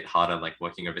can make it harder like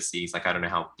working overseas. Like I don't know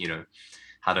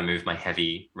how to move my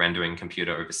heavy rendering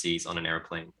computer overseas on an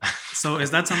airplane. So,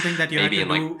 is But that something that you had maybe to in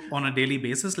like, do on a daily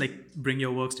basis, like bring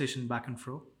your workstation back and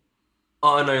fro?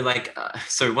 oh no, like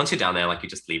so once you're down there, like you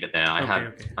just leave it there. Okay.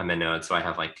 Okay. I'm a nerd, so I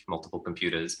have like multiple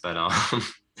computers, but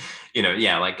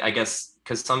yeah, like I guess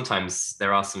because sometimes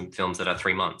there are some films that are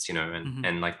 3 months, Mm-hmm.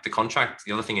 and like the contract.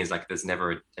 The other thing is like there's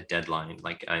never a deadline,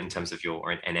 like in terms of your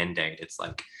or an end date. It's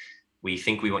like we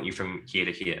think we want you from here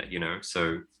to here,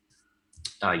 so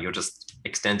you're just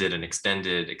extended,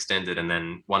 and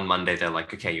then one Monday they're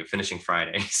like, okay, you're finishing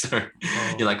Friday. So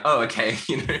you're Oh. like, oh, okay,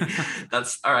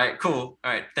 that's all right, cool,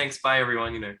 all right, thanks, bye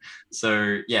everyone.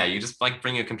 So yeah, you just like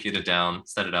bring your computer down,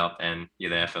 set it up, and you're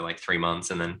there for like 3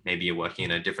 months, and then maybe you're working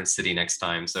in a different city next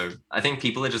time. So I think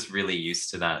people are just really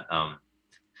used to that,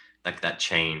 like that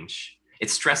change.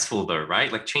 It's stressful though,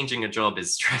 right? Like changing a job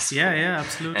is Yeah. stressful, Yeah. and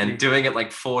Absolutely. doing it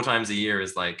like 4 times a year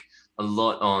is like a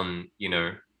lot on,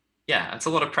 yeah, it's a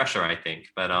lot of pressure, I think.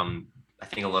 But I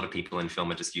think a lot of people in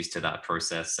film are just used to that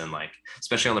process, and like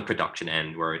especially on the production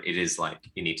end, where it is like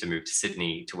you need to move to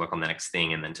Sydney to work on the next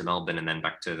thing, and then to Melbourne, and then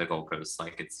back to the Gold Coast.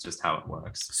 Like it's just how it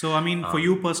works. So, I mean, for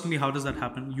you Um, personally, how does that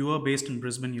happen? You are based in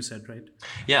Brisbane, you said, right?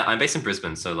 yeah, I'm based in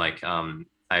Brisbane, so like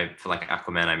I for like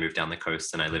Aquaman, I moved down the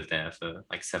coast and I lived there for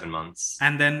like 7 months.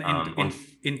 And then On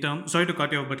in term, sorry to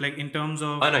cut you off, but like in terms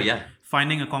oh of no, like yeah,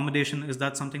 finding accommodation, is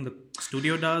that something the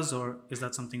studio does, or is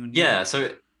that something on you? yeah. So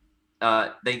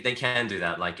They can do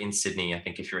that. Like in Sydney, I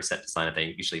think if you're a set designer,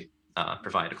 they usually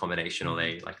provide accommodation, or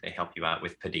they help you out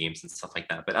with per diems and stuff like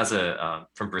that. But as a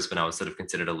from Brisbane, I was sort of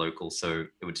considered a local, so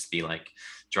it would just be like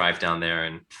drive down there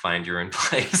and find your own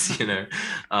place, you know.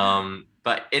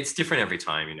 But it's different every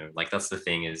time, you know. Like that's the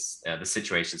thing is the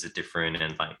situations are different,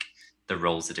 and like the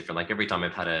roles are different. Like every time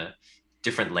I've had a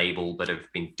different label, but have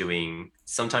been doing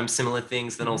sometimes similar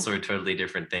things, then also totally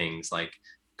different things. Like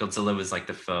Godzilla was like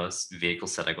the first vehicle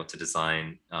set I got to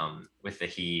design with the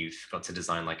Heave. Got to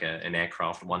design like an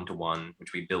aircraft 1-to-1,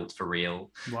 which we built for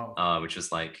real, Wow. which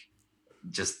was like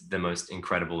just the most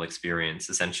incredible experience.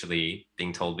 Essentially,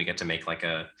 being told we get to make like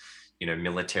a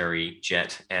military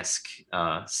jet-esque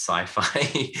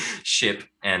sci-fi ship,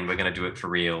 and we're going to do it for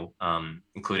real,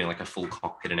 including like a full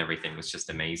cockpit and everything, was just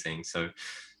amazing. So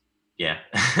yeah.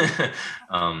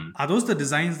 Are those the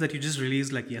designs that you just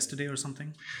released like yesterday or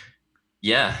something?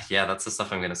 Yeah, that's the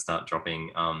stuff I'm going to start dropping.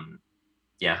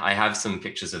 Yeah, I have some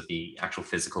pictures of the actual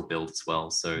physical build as well.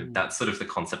 So Ooh, that's sort of the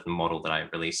concept and model that I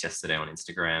released yesterday on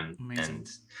Instagram, amazing. and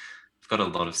I've got a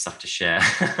lot of stuff to share.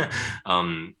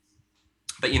 um,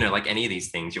 but like any of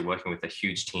these things, you're working with a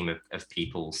huge team of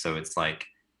people, so it's like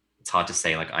it's hard to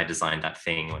say like I designed that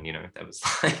thing when there was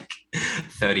like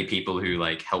 30 people who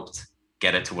like helped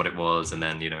get it to what it was, and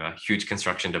then a huge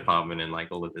construction department and like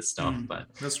all of this stuff. But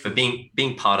That's but true.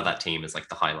 being part of that team is like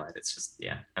the highlight. It's just,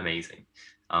 yeah, amazing.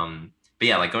 But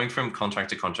yeah, like going from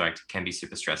contract to contract can be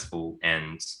super stressful,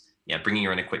 and yeah, bringing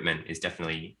your own equipment is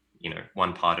definitely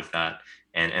one part of that,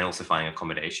 and also finding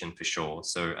accommodation for sure.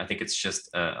 So I think it's just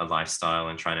a lifestyle,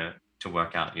 and trying to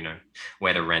work out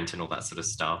where to rent and all that sort of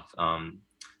stuff.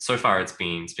 So far it's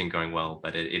been going well,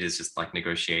 but it is just like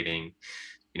negotiating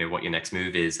what your next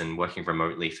move is, and working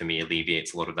remotely for me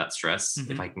alleviates a lot of that stress.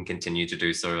 If I can continue to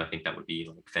do so, I think that would be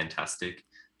like fantastic.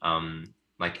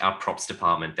 Like our props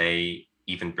department, they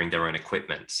even bring their own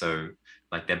equipment, so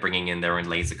like they're bringing in their own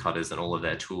laser cutters and all of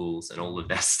their tools and all of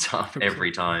their stuff Okay.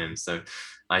 every time. So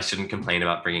I shouldn't complain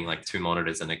about bringing like 2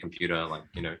 monitors and a computer like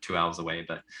 2 hours away.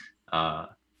 But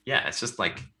yeah, it's just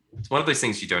like it's one of those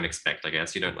things you don't expect. I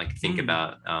guess you don't like think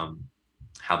about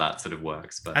how that sort of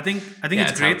works. I But think I think yeah,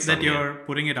 it's it's how great it's that done here. you're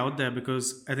putting it out there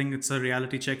because I think it's a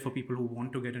reality check for people who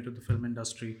want to get into the film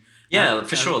industry. Yeah,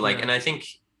 for sure. Like, Yeah. and I think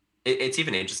it's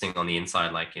even interesting on the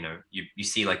inside. Like, you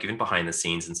see like even behind the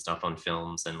scenes and stuff on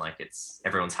films, and like it's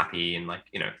everyone's happy, and like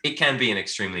it can be an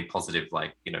extremely positive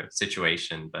like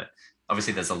situation. But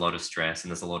obviously there's a lot of stress,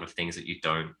 and there's a lot of things that you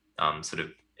don't sort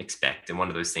of expect. And one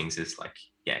of those things is like,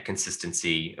 yeah,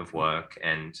 consistency of work,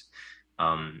 and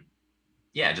um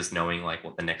yeah, just knowing like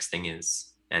what the next thing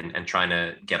is, and trying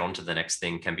to get onto the next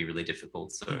thing can be really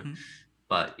difficult. So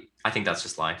but I think that's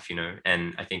just life,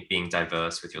 and I think being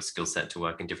diverse with your skill set to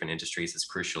work in different industries is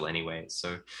crucial anyway.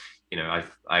 So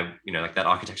like that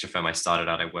architecture firm I started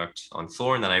at, I worked on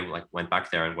floor, and then I like went back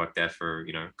there and worked there for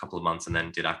a couple of months, and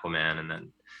then did Aquaman, and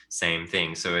then same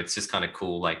thing. So it's just kind of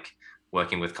cool, like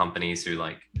working with companies who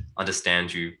like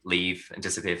understand you leave and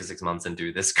disappear for 6 months and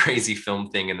do this crazy film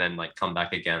thing, and then like come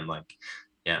back again. Like,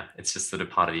 yeah, it's just sort of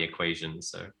part of the equation.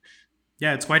 So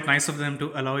Yeah, it's quite nice of them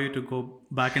to allow you to go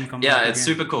back and come back yeah, it's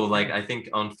again. super cool. Like Yeah. I think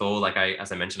on Thor, like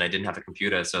as I mentioned, I didn't have a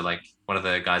computer, so like one of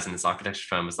the guys in this architecture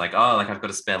firm was like, "Oh, like I've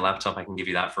got a spare laptop, I can give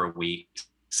you that for a week."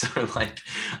 So like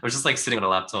I was just like sitting on a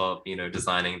laptop,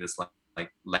 designing this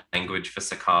like language for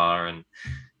Sakar, and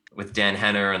with Dan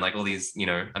Henner, and like all these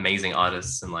amazing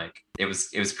artists, and like it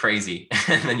was crazy.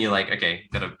 And then you're like, okay,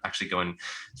 gotta actually go and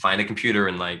find a computer,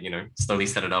 and like slowly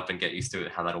set it up and get used to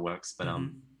it, how that all works. But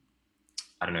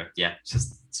I don't know, yeah, it's just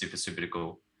super super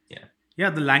cool. Yeah. Yeah,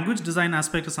 the language design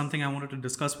aspect is something I wanted to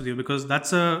discuss with you because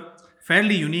that's a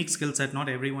fairly unique skill set. Not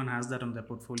everyone has that on their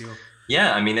portfolio.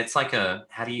 Yeah, I mean, it's like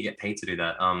how do you get paid to do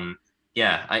that?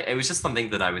 Yeah, it was just something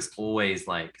that I was always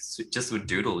like, just would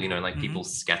doodle, like people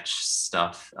sketch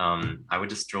stuff. I would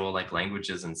just draw like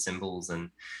languages and symbols, and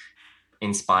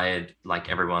inspired like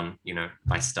everyone,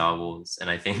 by Star Wars. And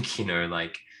I think,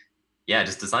 like, yeah,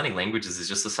 just designing languages is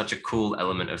just such a cool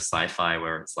element of sci-fi,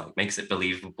 where it's like makes it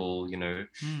believable,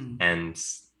 and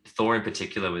Thor in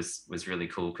particular was really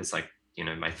cool because like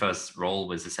my first role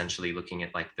was essentially looking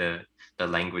at like the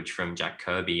language from Jack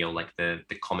Kirby, or like the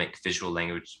comic visual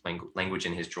language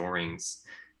in his drawings,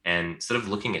 and sort of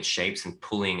looking at shapes and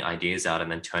pulling ideas out,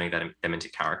 and then turning them into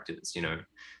characters,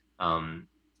 and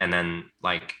then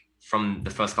like from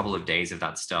the first couple of days of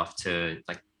that stuff to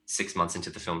like 6 months into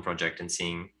the film project, and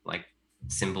seeing like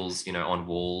symbols on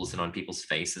walls and on people's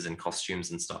faces and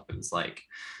costumes and stuff, it was like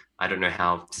I don't know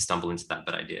how to stumble into that,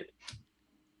 but I did,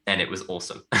 and it was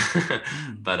awesome.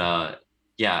 But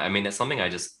yeah, I mean, it's something I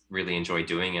just really enjoy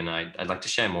doing, and I'd like to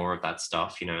share more of that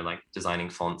stuff. Like designing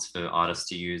fonts for artists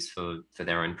to use for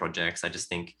their own projects. I just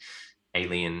think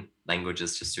alien language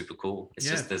is just super cool. It's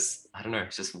Yeah. just this, I don't know,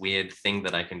 it's just weird thing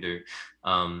that I can do.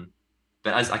 Um,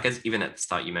 but as I guess even at the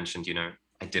start you mentioned,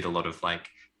 I did a lot of like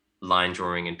line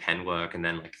drawing and pen work and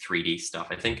then like 3D stuff.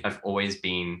 I think I've always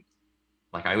been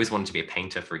like I always wanted to be a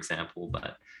painter, for example,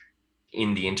 but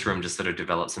in the interim just sort of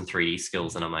developed some 3D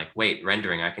skills and I'm like, wait,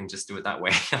 rendering, I can just do it that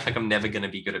way. Like I'm never going to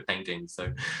be good at painting.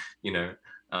 So, you know,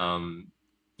 um,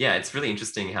 yeah, it's really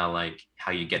interesting how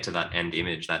you get to that end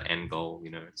image, that end goal.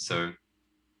 So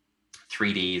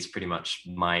 3D is pretty much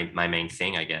my main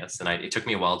thing, I guess. And it took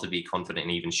me a while to be confident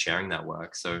in even sharing that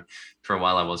work. So for a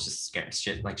while I was just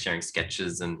like sharing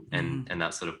sketches and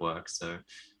that sort of work. So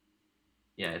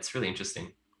yeah, it's really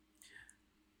interesting.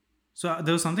 So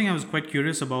there was something I was quite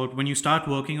curious about. When you start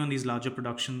working on these larger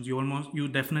productions, you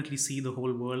definitely see the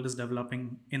whole world is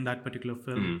developing in that particular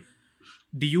film. Mm.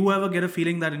 Do you ever get a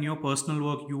feeling that in your personal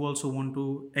work you also want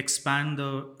to expand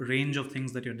the range of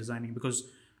things that you're designing? Because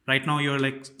right now you're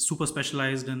like super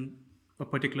specialized in a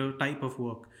particular type of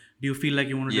work. Do you feel like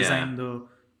you want to Yeah. design the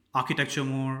architecture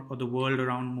more or the world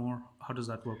around more? How does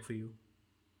that work for you?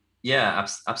 Yeah,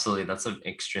 absolutely. That's an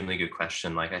extremely good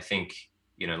question. Like, I think,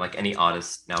 like any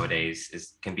artist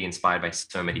nowadays can be inspired by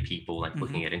so many people. Like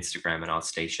looking at Instagram and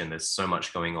ArtStation, there's so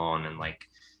much going on, and like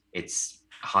it's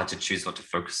hard to choose what to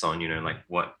focus on. Like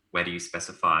where do you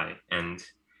specify? And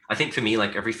I think for me,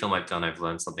 like every film I've done, I've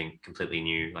learned something completely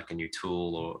new, like a new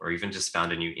tool, or even just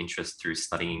found a new interest through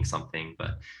studying something.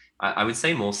 But I would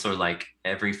say more so like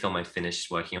every film I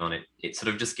finished working on, it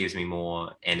sort of just gives me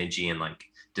more energy and like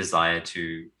desire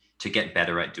to get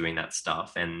better at doing that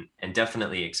stuff and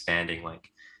definitely expanding like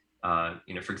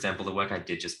for example the work I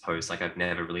did just post, like I've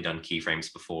never really done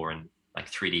keyframes before and like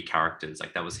 3D characters,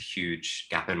 like that was a huge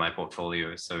gap in my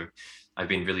portfolio. So I've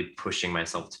been really pushing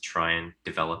myself to try and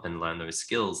develop and learn those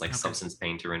skills like Okay. Substance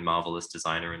Painter and Marvelous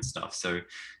Designer and stuff. So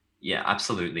yeah,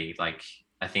 absolutely. Like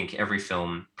I think every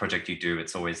film project you do,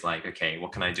 it's always like, okay,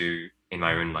 what can I do in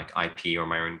my own like IP or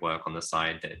my own work on the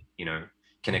side that,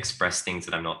 can express things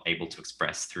that I'm not able to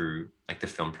express through like the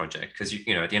film project. Because at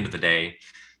the end of the day,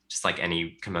 just like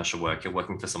any commercial work, you're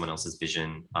working for someone else's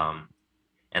vision.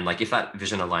 And like if that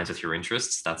vision aligns with your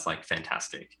interests, that's like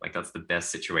fantastic. Like that's the best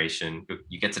situation.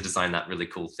 You get to design that really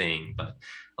cool thing. But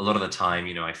a lot of the time,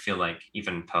 I feel like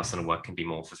even personal work can be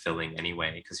more fulfilling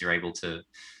anyway, because you're able to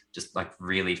just like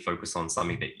really focus on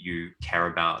something that you care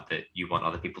about, that you want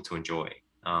other people to enjoy.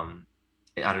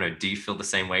 I don't know. Do you feel the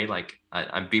same way? Like,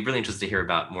 I'd be really interested to hear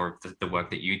about more of the work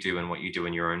that you do and what you do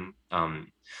in your own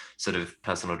sort of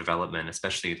personal development,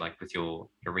 especially like with your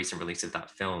recent release of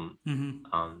that film.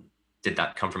 Did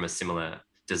that come from a similar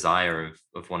desire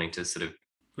of wanting to sort of?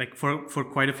 Like for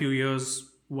quite a few years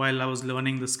while I was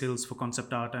learning the skills for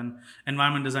concept art and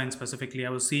environment design specifically, I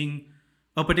was seeing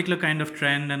a particular kind of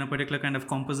trend and a particular kind of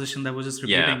composition that was just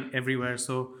Yeah, repeating everywhere.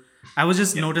 So I was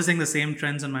just yeah, noticing the same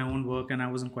trends in my own work and I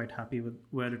wasn't quite happy with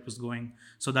where it was going.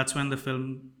 So that's when the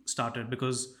film started,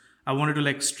 because I wanted to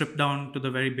like strip down to the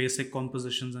very basic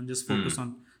compositions and just focus mm.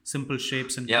 on simple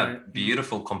shapes and Yeah. try.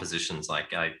 Beautiful compositions.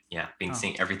 Like been Ah,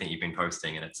 seeing everything you've been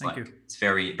posting, and it's thank like you. it's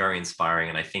very very inspiring.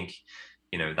 And I think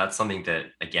that's something that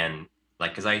again,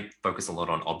 like because I focus a lot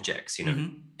on objects.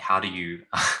 How do you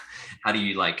how do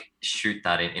you like shoot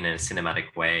that in a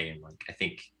cinematic way? And like I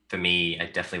think for me, I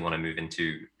definitely want to move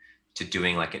into to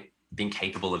doing like being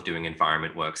capable of doing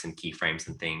environment works and keyframes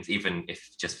and things, even if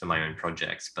just for my own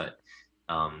projects. But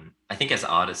I think as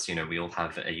artists, we all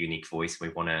have a unique voice. We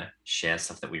want to share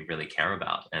stuff that we really care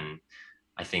about. And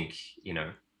I think,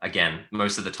 again,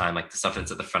 most of the time, like the stuff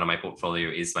that's at the front of my portfolio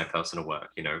is my personal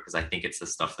work, because I think it's the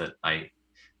stuff that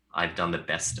I've done the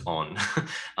best on.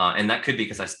 And that could be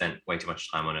because I spent way too much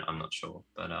time on it. I'm not sure,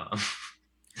 but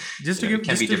Just to it give,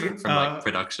 can be different from like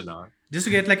production art. just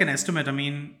to get like an estimate, I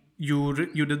mean, you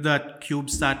did that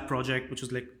CubeSat project, which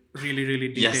was like really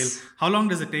detailed. Yes. How long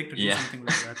does it take to do Yeah. something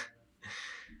like that?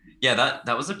 Yeah,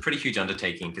 that was a pretty huge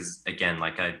undertaking because again,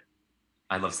 like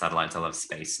I love satellites. I love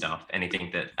space stuff.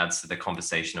 Anything that adds to the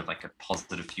conversation of like a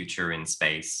positive future in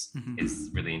space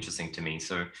is really interesting to me.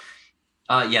 So,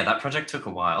 yeah, that project took a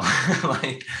while.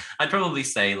 Like, I'd probably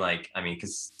say, like, I mean,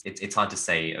 because it's hard to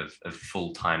say of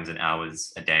full times and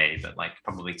hours a day, but like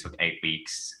probably took 8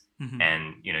 weeks,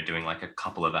 and doing like a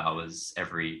couple of hours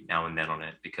every now and then on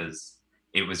it because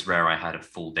it was rare I had a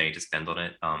full day to spend on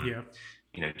it. Yeah,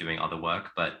 Doing other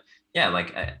work, but yeah,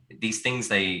 like these things,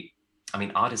 I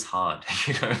mean, art is hard,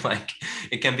 like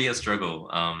it can be a struggle.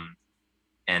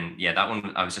 And yeah, that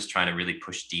one I was just trying to really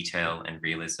push detail and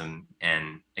realism,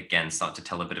 and again start to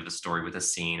tell a bit of a story with a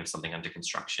scene of something under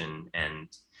construction, and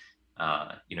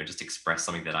just express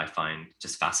something that I find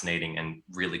just fascinating and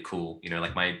really cool.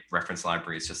 Like my reference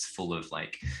library is just full of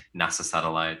like NASA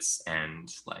satellites and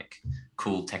like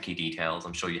cool techie details.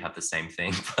 I'm sure you have the same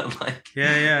thing, but like,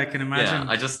 Yeah, I can yeah, imagine.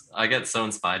 I get so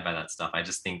inspired by that stuff. I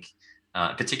just think,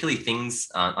 particularly things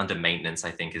under maintenance,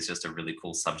 I think is just a really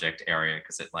cool subject area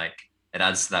because it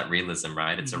adds to that realism,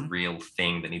 right? It's a Hmm. real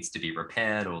thing that needs to be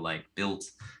repaired or like built,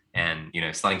 and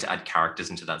starting to add characters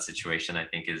into that situation, I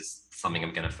think is something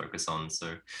I'm going to focus on.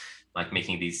 So like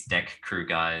making these deck crew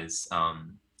guys,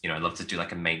 I'd love to do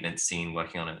like a maintenance scene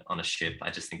working on a ship. I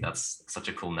just think that's such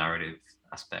a cool narrative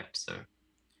aspect. So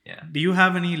yeah. Do you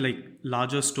have any like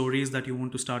larger stories that you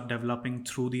want to start developing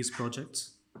through these projects?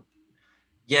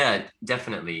 Yeah,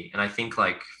 definitely. And I think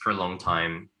like for a long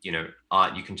time,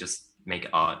 art, you can just make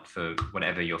art for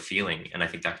whatever you're feeling. And I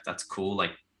think that's cool,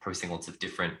 like posting lots of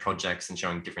different projects and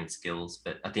showing different skills.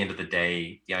 But at the end of the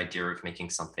day, the idea of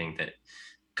making something that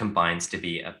combines to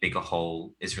be a bigger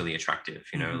whole is really attractive,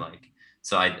 Hmm. like,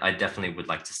 so I definitely would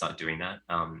like to start doing that.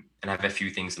 And I have a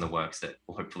few things in the works that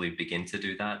will hopefully begin to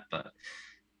do that. But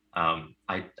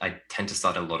I tend to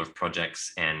start a lot of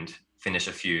projects and finish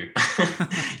a few.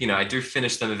 I do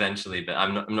finish them eventually, but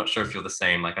I'm not sure if you're the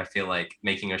same. Like I feel like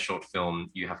making a short film,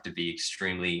 you have to be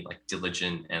extremely like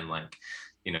diligent and like,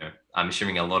 I'm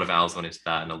assuming a lot of hours went into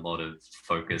that and a lot of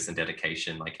focus and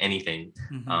dedication, like anything.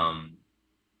 Hmm. Um,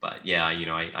 but yeah,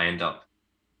 I end up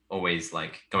always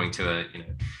like going to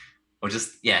or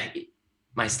just, yeah,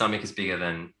 my stomach is bigger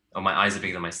than, or my eyes are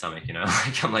bigger than my stomach,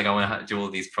 like I'm like, I want to do all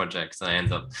these projects and I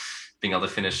end up being able to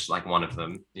finish like one of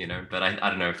them, but I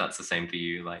don't know if that's the same for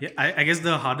you. Yeah, Like, I guess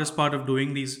the hardest part of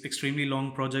doing these extremely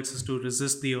long projects is to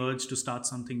resist the urge to start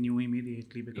something new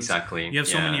immediately because you exactly. have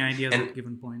so many Yeah. ideas at a And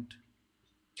given point.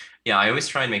 yeah, I always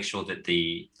try and make sure that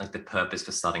the purpose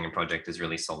for starting a project is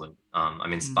really solid. I'm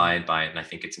Hmm. inspired by it and I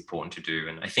think it's important to do.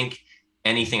 And I think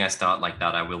anything I start like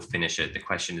that, I will finish it. The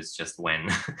question is just when.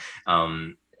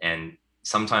 And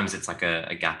sometimes it's like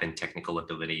a gap in technical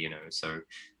ability, so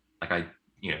like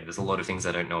there's a lot of things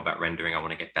I don't know about rendering I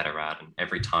want to get better at. And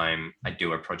every time I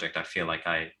do a project, I feel like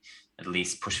I at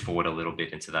least push forward a little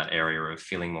bit into that area of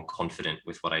feeling more confident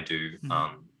with what I do.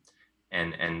 Hmm.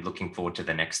 And looking forward to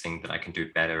the next thing that I can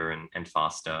do better and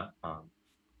faster.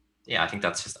 Yeah, I think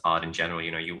that's just art in general.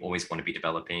 You always want to be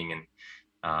developing. And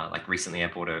like recently I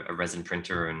bought a resin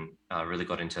printer and really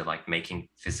got into like making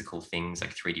physical things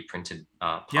like 3D printed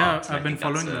Yeah, parts. And I think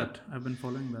that's I've been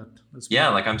following that. That's yeah,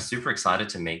 great. like I'm super excited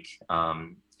to make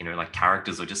like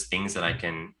characters or just things that I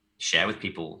can share with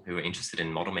people who are interested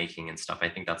in model making and stuff. I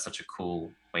think that's such a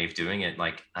cool way of doing it.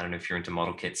 Like I don't know if you're into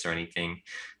model kits or anything.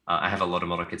 I have a lot of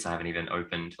model kits I haven't even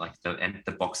opened. Like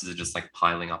the boxes are just like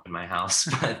piling up in my house.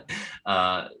 But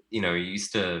you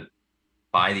used to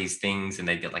buy these things and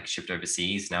they'd get like shipped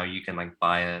overseas. Now you can like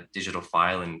buy a digital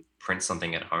file and print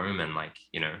something at home and like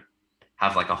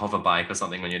have like a hover bike or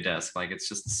something on your desk. Like it's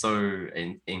just so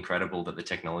incredible that the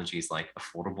technology is like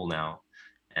affordable now.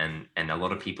 And a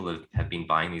lot of people have been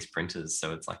buying these printers.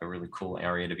 So it's like a really cool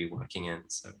area to be working in.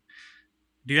 So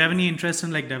Do you have any yeah. interest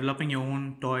in like developing your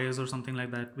own toys or something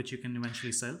like that, which you can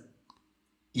eventually sell?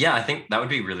 Yeah, I think that would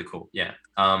be really cool. Yeah.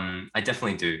 I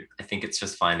definitely do. I think it's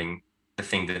just finding the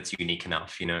thing that's unique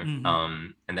enough, Hmm.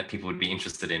 and that people would be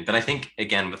interested in. But I think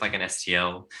again with like an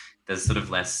STL, there's sort of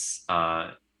less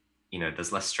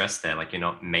there's less stress there. Like you're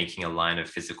not making a line of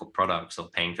physical products or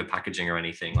paying for packaging or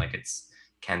anything. Like it's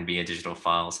can be a digital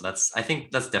file. So I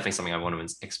think that's definitely something I want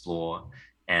to explore.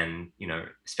 And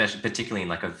especially particularly in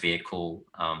like a vehicle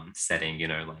setting.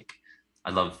 Like I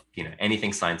love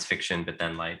anything science fiction, but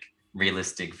then like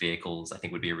realistic vehicles, I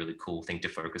think would be a really cool thing to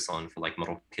focus on for like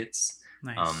model kits.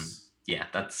 Nice. Yeah,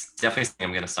 that's definitely something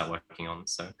I'm going to start working on.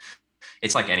 So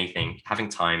it's like anything, having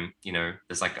time,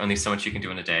 there's like only so much you can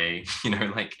do in a day,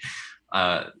 like,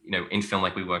 in film,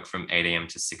 like we work from 8 a.m.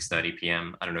 to 6:30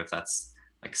 p.m. I don't know if that's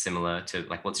like similar to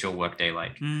like, what's your work day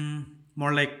like?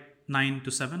 More like 9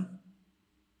 to 7.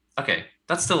 Okay.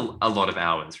 That's still a lot of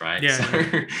hours, right? Yeah, So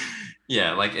yeah.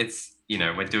 yeah, like it's,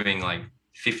 we're doing like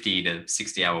 50 to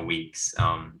 60 hour weeks.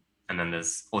 And then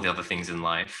there's all the other things in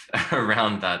life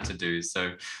around that to do.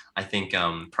 So I think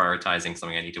prioritizing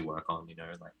something I need to work on,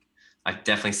 like I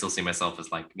definitely still see myself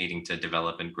as like needing to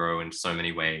develop and grow in so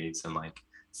many ways. And like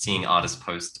seeing artists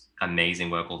post amazing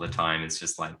work all the time is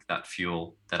just like that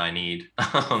fuel that I need.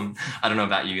 I don't know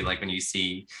about you, like when you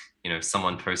see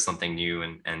someone posts something new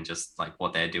and just like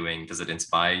what they're doing, does it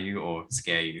inspire you or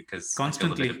scare you? Because I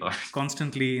feel a bit of both.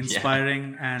 Constantly Yeah,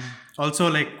 inspiring, and also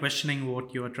like questioning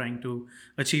what you're trying to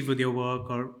achieve with your work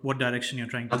or what direction you're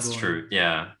trying to that's go in. true.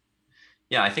 Yeah.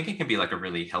 Yeah, I think it can be like a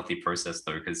really healthy process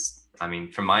though, because I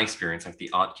mean, from my experience, like the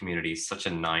art community is such a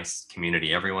nice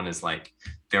community. Everyone is like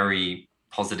very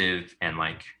positive and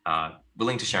like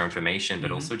willing to share information,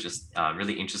 but also Hmm. just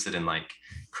really interested in like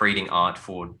creating art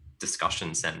for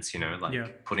discussion sense, like Yeah.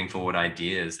 putting forward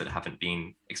ideas that haven't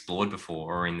been explored before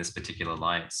or in this particular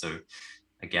light. So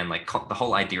again, like the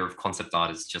whole idea of concept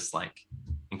art is just like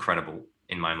incredible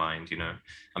in my mind.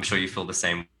 I'm sure you feel the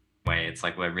same way. It's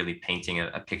like we're really painting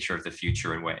a picture of the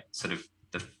future and we're sort of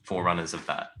the forerunners of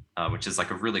that, which is like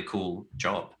a really cool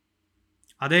job.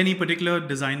 Are there any particular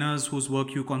designers whose work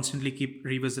you constantly keep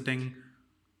revisiting?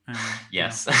 And yeah.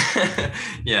 Yes.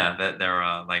 Yeah, there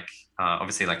are like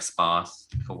obviously like sparse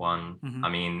for one. I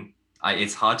Hmm. mean,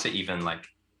 it's hard to even like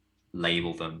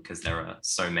label them because there are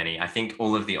so many. I think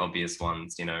all of the obvious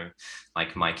ones,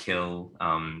 like Mike Hill,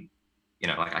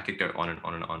 like I could go on and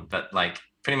on and on, but like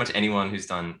pretty much anyone who's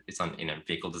done it's on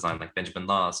vehicle design, like Benjamin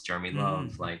Last, Jeremy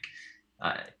Love, Hmm. like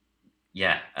uh,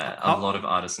 yeah, a lot How of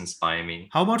artists inspire me.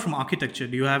 how about from architecture?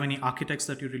 Do you have any architects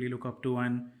that you really look up to,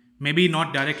 and maybe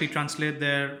not directly translate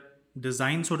their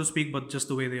design, so to speak, but just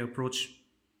the way they approach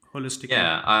holistically?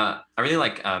 Yeah, I really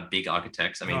like big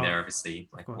architects. I mean, they're Oh, obviously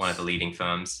of like one of the course. leading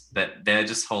firms, but their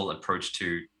just whole approach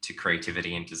to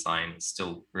creativity and design is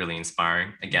still really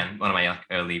inspiring. Again, one of my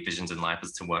early visions in life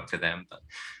was to work for them, but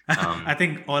I um,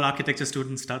 think all architecture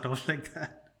students start off like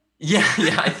that. yeah,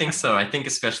 yeah, I think so. I think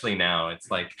especially now, it's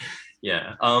like,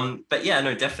 yeah. But yeah,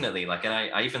 no, definitely. Like, and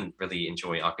I even really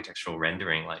enjoy architectural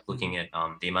rendering, like looking Hmm.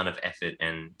 at the amount of effort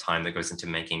and time that goes into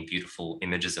making beautiful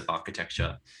images of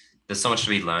architecture. There's so much to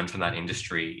be learned from that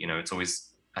industry. It's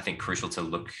always, I think, crucial to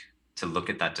look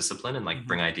at that discipline and like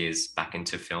bring Hmm. ideas back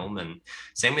into film. And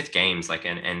same with games, like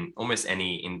and almost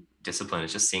any in discipline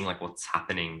is just seeing like what's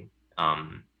happening.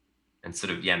 And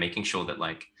sort of, yeah, making sure that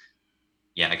like,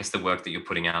 yeah, I guess the work that you're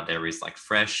putting out there is like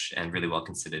fresh and really well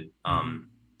considered. Hmm.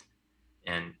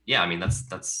 And yeah, I mean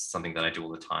that's something that I do all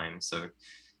the time. So,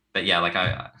 but yeah, like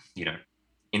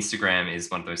Instagram is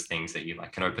one of those things that you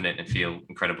like can open it and feel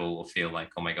incredible or feel like,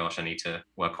 oh my gosh, I need to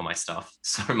work on my stuff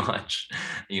so much.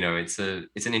 It's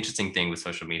an interesting thing with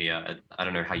social media. I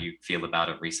don't know how you feel about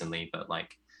it recently, but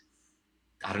like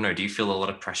I don't know, do you feel a lot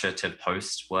of pressure to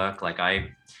post work? Like I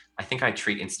think I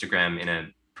treat Instagram in a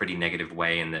pretty negative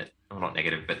way in that, well, not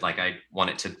negative, but like I want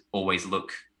it to always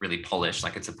look really polished,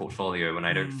 like it's a portfolio. And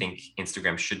I don't think Hmm.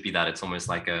 Instagram should be that. It's almost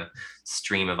like a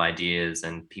stream of ideas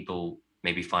and people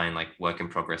maybe find like work in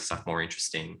progress stuff more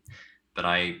interesting. But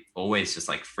I always just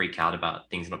like freak out about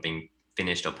things not being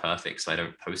finished or perfect. So I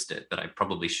don't post it, but I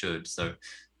probably should. So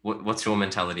what's your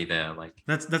mentality there? Like,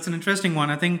 That's an interesting one.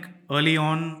 I think early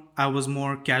on I was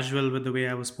more casual with the way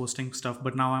I was posting stuff,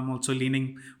 but now I'm also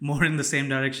leaning more in the same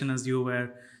direction as you,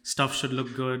 where stuff should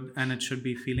look good and it should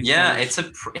be feeling yeah, polished.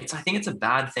 I think it's a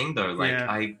bad thing though. Like Yeah.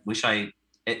 I wish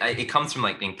it comes from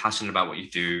like being passionate about what you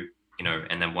do,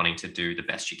 and then wanting to do the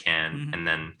best you can, and Hmm.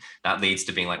 then that leads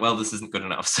to being like, well, this isn't good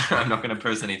enough, so I'm not going to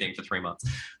post anything for 3 months,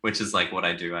 which is like what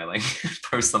I do. I like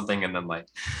post something and then like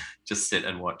just sit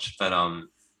and watch. But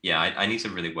yeah, I need to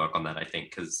really work on that. I think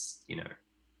because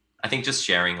I think just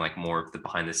sharing like more of the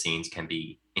behind the scenes can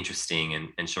be interesting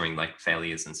and showing like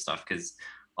failures and stuff because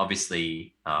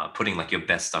obviously putting like your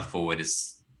best stuff forward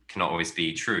is cannot always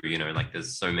be true, like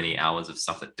there's so many hours of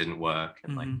stuff that didn't work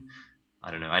and like Hmm. I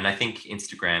don't know. And I think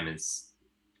Instagram is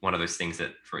one of those things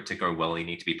that for it to go well you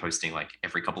need to be posting like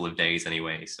every couple of days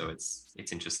anyway, so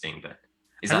it's interesting. But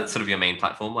is I that th- sort of your main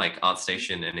platform, like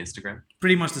ArtStation and Instagram?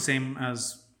 Pretty much the same as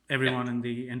Yeah, everyone in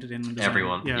the entertainment design.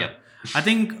 everyone, Yeah. yeah. I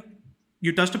think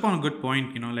you touched upon a good point,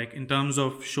 like in terms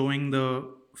of showing the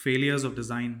failures of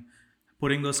design,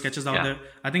 putting those sketches out Yeah, there.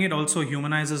 I think it also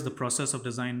humanizes the process of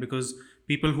design because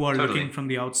people who are looking totally. from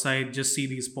the outside just see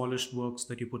these polished works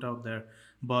that you put out there,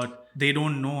 but they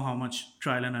don't know how much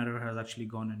trial and error has actually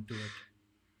gone into it.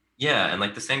 Yeah, and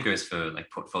like the same goes for like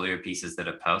portfolio pieces that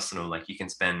are personal. Like you can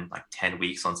spend like 10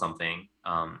 weeks on something,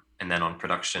 and then on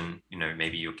production,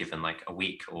 maybe you're given like a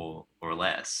week or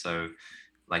less. So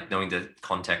like knowing the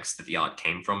context that the art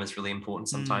came from is really important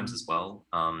sometimes as Hmm. well.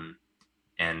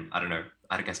 And I don't know,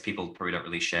 I guess people probably don't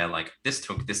really share like this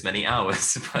took this many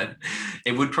hours, but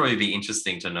it would probably be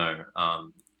interesting to know.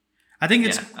 I think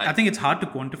it's Yeah, I think it's hard to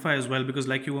quantify as well because,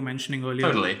 like you were mentioning earlier,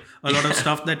 totally. a lot of Yeah,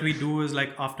 stuff that we do is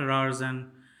like after hours,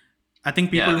 and I think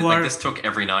people yeah. who Like are this took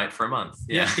every night for a month.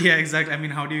 yeah, Yeah, yeah, exactly. I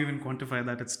mean, how do you even quantify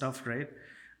that? It's tough, right? yeah.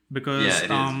 Because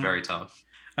It is very tough.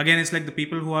 again, it's like the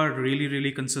people who are really,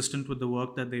 really consistent with the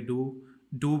work that they do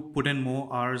put in more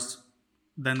hours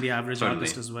than the average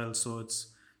artist Totally. as well. So it's,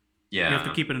 you have to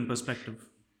Yeah. keep it in perspective.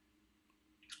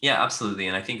 Yeah, absolutely.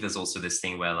 And I think there's also this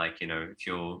thing where, like, if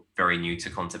you're very new to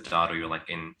concept art or you're like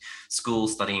in school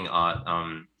studying art,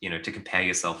 to compare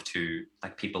yourself to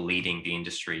like people leading the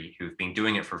industry who've been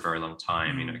doing it for a very long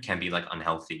time, it Mm, can be like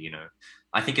unhealthy.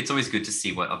 I think it's always good to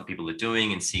see what other people are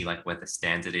doing and see like where the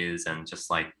standard is and just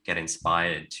like get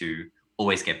inspired to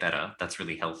always get better. That's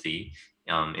really healthy,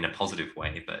 in a positive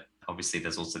way. But obviously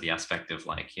there's also the aspect of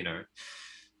like,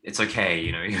 it's okay,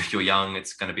 you're young,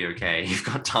 it's going to be okay. You've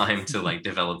got time to like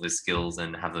develop those skills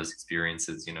and have those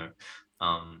experiences.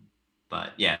 um but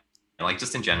yeah, like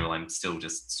just in general, I'm still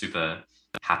just super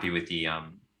happy with the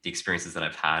experiences that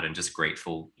I've had, and just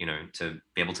grateful, to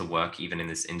be able to work even in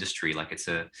this industry. Like it's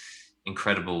a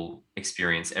incredible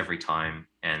experience every time.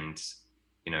 And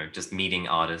just meeting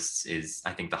artists is,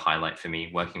 I think, the highlight for me.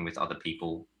 Working with other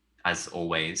people, as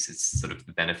always, it's sort of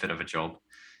the benefit of a job.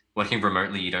 Working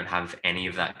remotely, you don't have any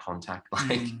of that contact.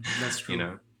 Like, that's you true.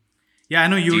 know, Yeah, I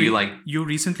know do you like, you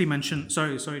recently mentioned.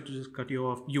 Sorry to just cut you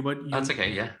off. that's okay.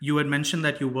 Yeah. You had mentioned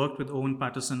that you worked with Owen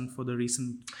Patterson for the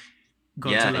recent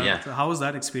Yeah. Godzilla. Yeah. So how was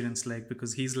that experience like?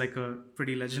 Because he's like a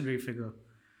pretty legendary figure.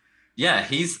 Yeah.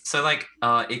 He's so like,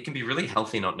 it can be really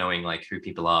healthy not knowing like who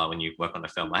people are when you work on a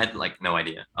film. I had like no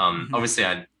idea. Obviously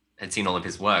I had seen all of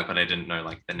his work, but I didn't know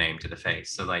like the name to the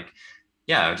face. So like,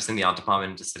 yeah, just in the art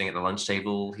department, just sitting at the lunch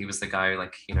table. He was the guy,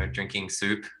 like, drinking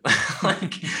soup.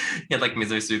 Like, he had like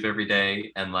miso soup every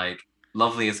day, and like,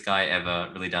 loveliest guy ever,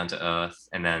 really down to earth.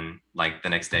 And then like the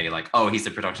next day, like, oh, he's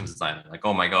a production designer. Like,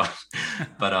 oh my God.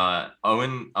 But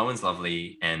Owen's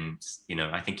lovely. And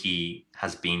I think he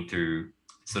has been through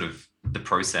sort of the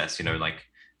process, like,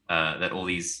 that all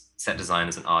these set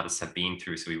designers and artists have been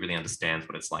through. So he really understands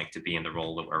what it's like to be in the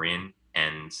role that we're in.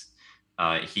 And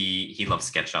he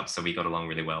loves SketchUp, so we got along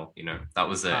really well. That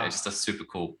was just a Ah, super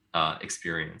cool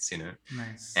experience.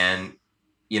 nice. And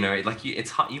like, it's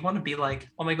hard. You want to be like,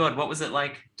 oh my God, what was it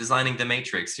like designing the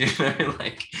Matrix?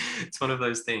 Like, it's one of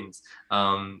those things.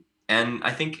 And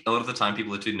I think a lot of the time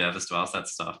people are too nervous to ask that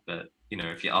stuff. But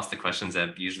if you ask the questions,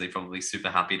 they're usually probably super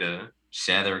happy to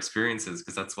share their experiences,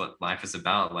 because that's what life is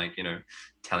about. Like,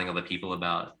 telling other people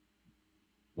about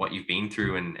what you've been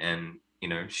through, and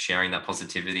sharing that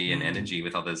positivity and Hmm. energy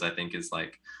with others, I think, is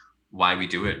like why we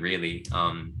do it, really.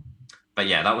 But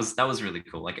yeah, that was really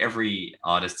cool. Like, every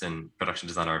artist and production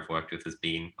designer I've worked with has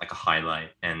been like a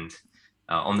highlight. And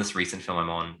on this recent film I'm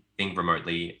on, being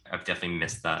remotely, I've definitely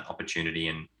missed that opportunity,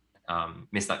 and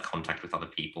missed that contact with other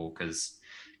people, because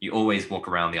you always walk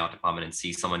around the art department and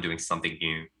see someone doing something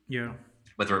new, Yeah.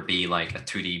 whether it be like a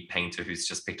 2D painter who's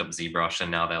just picked up ZBrush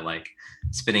and now they're like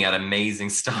spitting out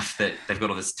amazing stuff, that they've got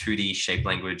all this 2D shape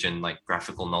language and like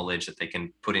graphical knowledge that they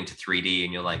can put into 3D,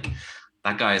 and you're like,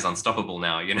 that guy is unstoppable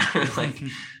now. Like,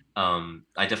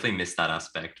 I definitely miss that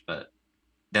aspect. But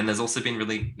then there's also been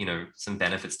really, some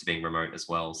benefits to being remote as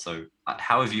well. So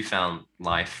how have you found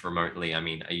life remotely? I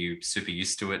mean, are you super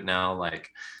used to it now? Like,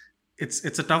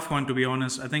 It's a tough one, to be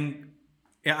honest. I think,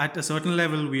 yeah, at a certain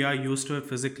level we are used to it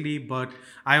physically, but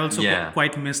I also yeah,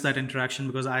 quite miss that interaction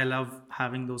because I love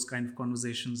having those kind of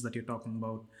conversations that you're talking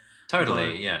about. But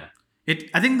totally. Yeah.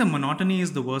 I think the monotony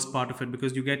is the worst part of it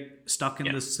because you get stuck in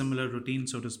Yeah. this similar routine,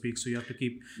 so to speak. So you have to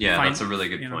keep Yeah. That's a really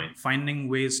good point. finding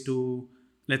ways to,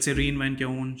 let's say, reinvent your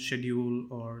own schedule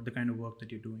or the kind of work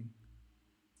that you're doing.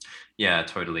 Yeah,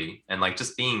 totally. And like,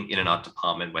 just being in an art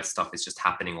department where stuff is just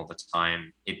happening all the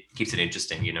time, it keeps it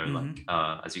interesting, like,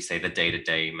 as you say, the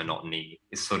day-to-day monotony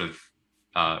is sort of,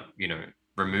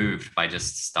 removed by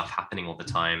just stuff happening all the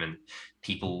time, and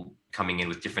people coming in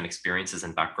with different experiences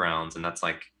and backgrounds. And that's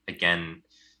like, again,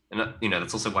 and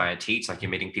that's also why I teach. Like, you're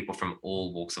meeting people from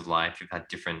all walks of life who've had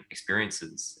different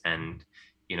experiences, and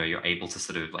you're able to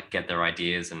sort of like get their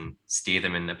ideas and steer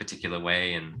them in a particular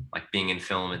way. And like, being in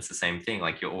film, it's the same thing.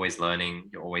 Like, you're always learning,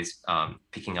 you're always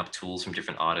picking up tools from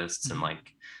different artists. And Mhm.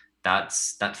 like,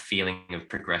 that feeling of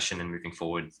progression and moving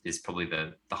forward is probably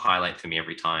the highlight for me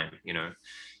every time.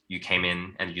 You came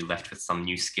in and you left with some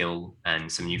new skill and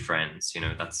some new friends.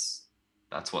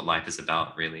 That's what life is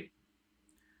about, really.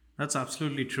 That's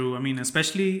absolutely true. I mean,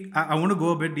 especially, I want to go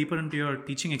a bit deeper into your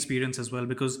teaching experience as well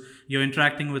because you're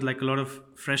interacting with like a lot of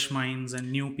fresh minds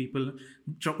and new people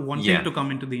wanting Yeah. to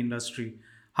come into the industry.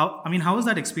 How is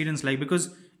that experience like? Because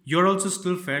you're also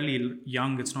still fairly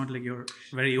young. It's not like you're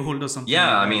very old or something Yeah,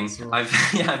 like I that. mean, So,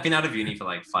 I've been out of uni for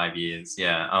like 5 years.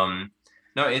 Yeah.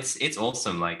 No, it's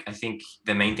awesome. Like, I think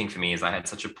the main thing for me is I had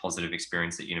such a positive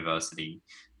experience at university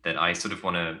that I sort of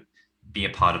want to be a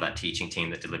part of that teaching team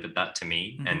that delivered that to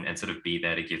me, Mm-hmm. and sort of be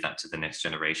there to give that to the next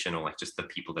generation, or like just the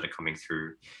people that are coming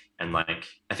through. And like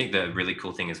I think the really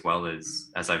cool thing as well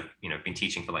is, as I've been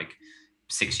teaching for like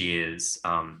 6 years,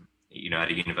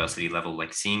 at a university level,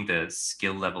 like seeing the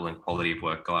skill level and quality of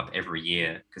work go up every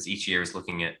year, because each year is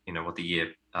looking at what the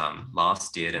year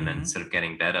last did, and then Mm-hmm. sort of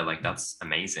getting better. Like that's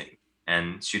amazing.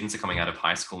 And students are coming out of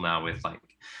high school now with like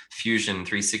Fusion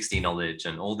 360 knowledge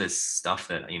and all this stuff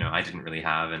that I didn't really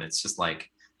have, and it's just like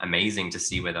amazing to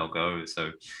see where they'll go.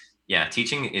 So yeah,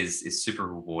 teaching is super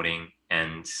rewarding,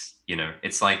 and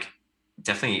it's like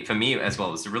definitely for me as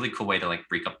well. It's a really cool way to like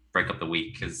break up the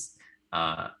week, because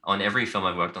on every film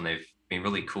I've worked on, they've been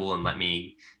really cool and let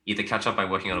me either catch up by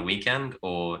working on a weekend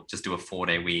or just do a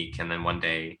 4-day week and then one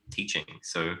day teaching.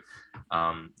 So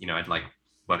I'd like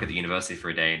work at the university for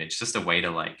a day, and it's just a way to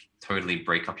like totally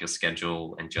break up your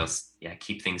schedule and just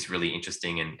keep things really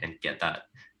interesting, and get that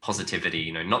positivity.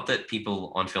 Not that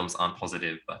people on films aren't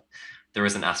positive, but there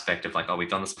is an aspect of like, oh, we've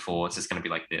done this before, it's just going to be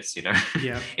like this.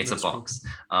 Yeah, It's a that's true. box.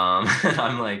 And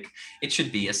I'm like, it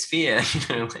should be a sphere.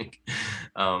 Like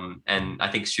and I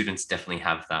think students definitely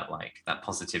have that, like that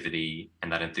positivity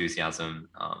and that enthusiasm.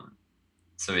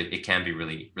 So it can be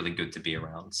really really good to be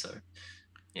around. So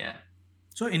yeah.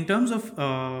 So, in terms of,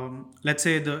 let's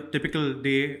say, the typical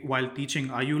day while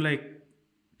teaching, are you like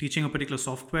teaching a particular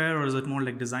software, or is it more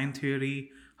like design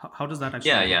theory? How does that actually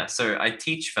Yeah, work? yeah. So I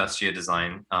teach first year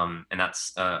design, and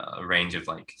that's a range of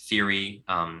like theory,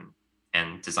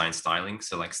 and design styling.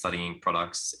 So like studying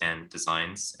products and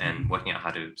designs and Mm-hmm. working out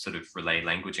how to sort of relay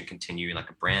language and continue like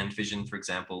a brand vision, for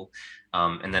example,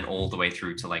 and then all the way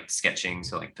through to like sketching,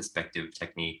 so like perspective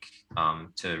technique,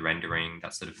 to rendering,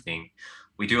 that sort of thing.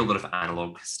 We do a lot of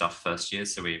analog stuff first year,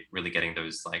 so we're really getting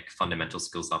those like fundamental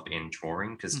skills up in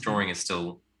drawing, because Mm-hmm. drawing is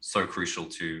still so crucial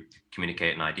to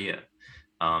communicate an idea.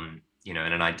 And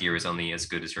an idea is only as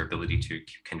good as your ability to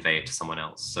convey it to someone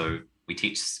else. So we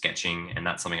teach sketching, and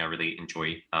that's something I really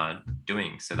enjoy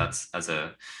doing. So that's as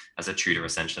a tutor,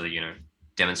 essentially,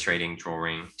 demonstrating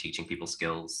drawing, teaching people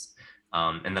skills.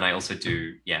 And then I also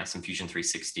do some Fusion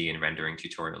 360 and rendering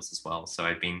tutorials as well. So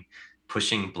I've been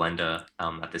pushing Blender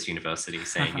at this university,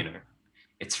 saying,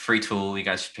 it's a free tool. You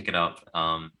guys should pick it up,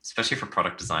 especially for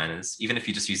product designers. Even if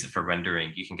you just use it for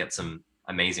rendering, you can get some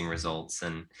amazing results.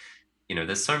 And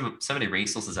there's so many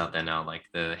resources out there now, like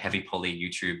the Heavy Poly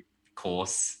YouTube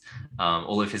course.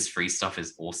 All of his free stuff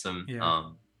is awesome.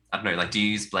 Yeah. I don't know, like, do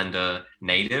you use Blender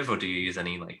native, or do you use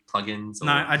any like plugins?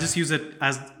 Now Or I just use it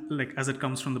as it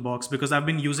comes from the box, because I've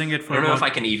been using it I for don't know if I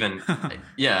about. can even.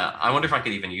 Yeah, I wonder if I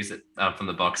could even use it from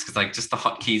the box, because like just the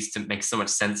hotkeys to make so much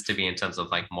sense to me in terms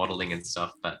of like modeling and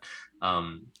stuff.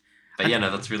 Um, but I, yeah, th-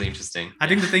 no, that's really interesting. I Yeah,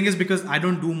 think the thing is, because I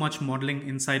don't do much modeling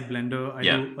inside Blender. I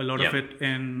yeah, do a lot of yeah, it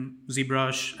in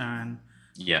ZBrush and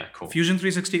yeah, cool. Fusion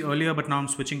 360 earlier, but now I'm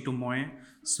switching to Moy.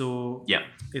 So Yeah.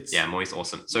 Yeah, it's. Moi's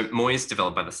awesome. So Moi's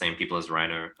developed by the same people as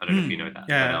Rhino. I don't know if you know that, but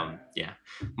Yeah, yeah,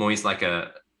 Moi's like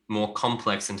a more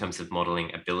complex in terms of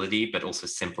modeling ability, but also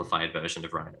simplified version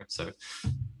of Rhino. So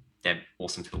they're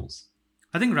awesome tools.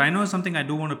 I think Rhino is something I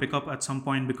do want to pick up at some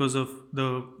point because of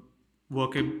the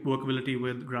workability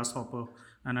with Grasshopper,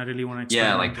 and I really want to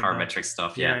Yeah, like experiment with that. parametric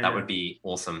stuff. Yeah, Yeah, that yeah. would be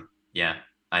awesome. Yeah,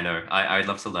 I know. I'd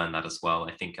love to learn that as well.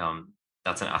 I think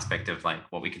that's an aspect of like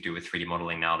what we could do with 3D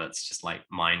modeling now that's just like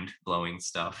mind blowing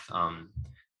stuff.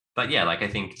 But yeah, like I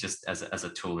think just as a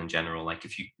tool in general, like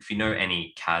if you know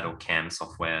any CAD or CAM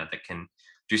software that can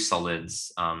do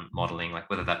solids modeling, like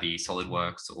whether that be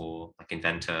SolidWorks or like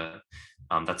Inventor,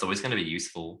 that's always going to be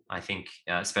useful. I think,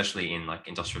 especially in like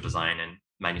industrial design and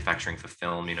manufacturing for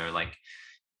film, like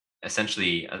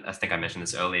essentially, I think I mentioned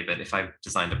this earlier, but if I've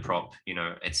designed a prop,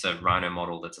 it's a Rhino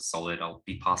model that's a solid, I'll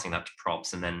be passing that to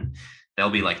props, and then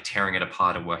they'll be like tearing it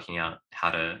apart and working out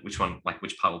which one, like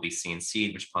which part will be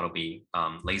CNC'd, which part will be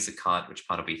laser cut, which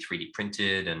part will be 3D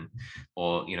printed,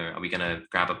 or are we going to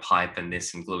grab a pipe and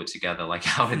this and glue it together? Like,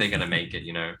 how are they going to make it?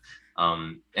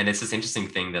 And it's this interesting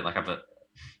thing that like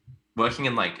working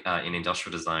in like in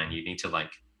industrial design, you need to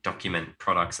like document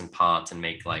products and parts and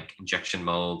make like injection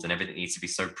molds, and everything needs to be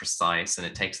so precise, and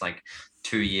it takes like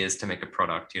 2 years to make a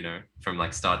product, from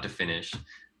like start to finish.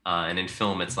 And in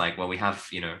film it's like, well, we have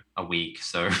a week,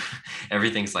 so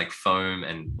everything's like foam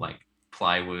and like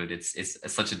plywood. It's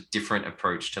such a different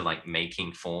approach to like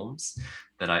making forms,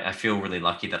 that I feel really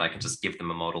lucky that I can just give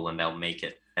them a model and they'll make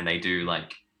it, and they do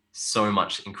like so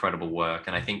much incredible work.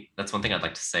 And I think that's one thing I'd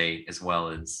like to say as well,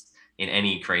 is in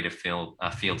any creative field,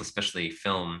 especially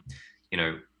film, you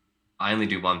know, I only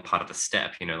do one part of the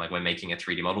step, like we're making a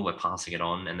 3D model, we're passing it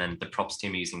on, and then the props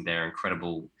team are using their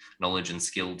incredible knowledge and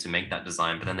skill to make that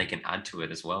design, but then they can add to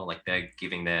it as well. Like they're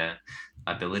giving their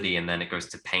ability, and then it goes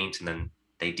to paint, and then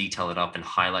they detail it up and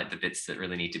highlight the bits that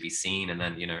really need to be seen. And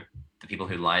then, the people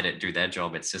who light it do their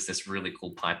job. It's just this really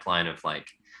cool pipeline of like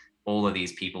all of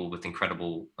these people with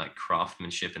incredible like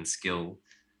craftsmanship and skill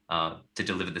to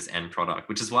deliver this end product,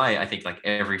 which is why I think like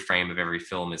every frame of every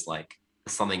film is like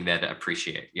something there to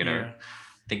appreciate. Yeah.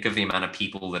 Think of the amount of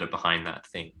people that are behind that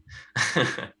thing.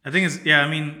 I think it's, yeah, I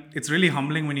mean, it's really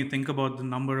humbling when you think about the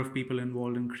number of people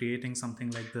involved in creating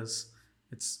something like this.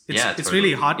 Yeah, It's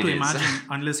really totally. hard It to is. imagine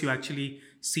unless you actually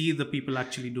see the people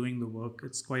actually doing the work.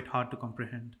 It's quite hard to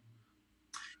comprehend.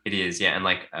 It is, yeah, and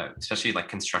like especially like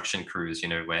construction crews,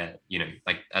 where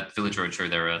like at Village Roadshow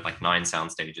there are like 9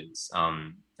 sound stages,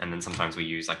 and then sometimes we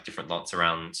use like different lots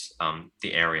around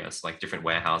the area, so like different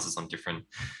warehouses on different,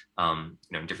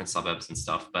 different suburbs and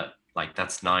stuff. But like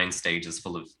that's 9 stages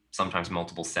full of sometimes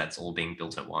multiple sets all being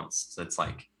built at once. So it's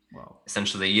like Wow.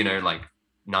 essentially, like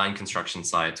 9 construction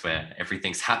sites where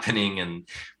everything's happening, and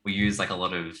we use like a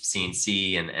lot of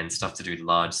CNC and stuff to do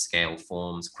large scale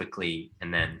forms quickly,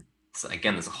 and then so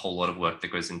again, there's a whole lot of work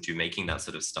that goes into making that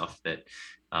sort of stuff that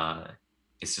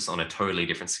it's just on a totally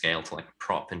different scale to like a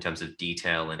prop in terms of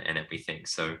detail and everything.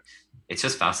 So it's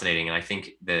just fascinating. And I think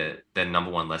the number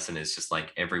one lesson is just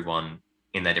like everyone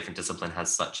in their different discipline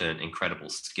has such an incredible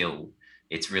skill.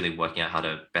 It's really working out how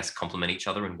to best complement each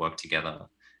other and work together.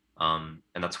 And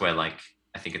that's where like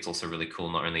I think it's also really cool,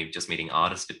 not only just meeting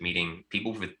artists, but meeting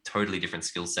people with totally different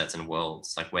skill sets and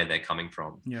worlds, like where they're coming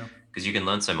from, Yeah. because you can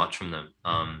learn so much from them.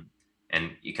 And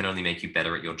it can only make you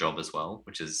better at your job as well,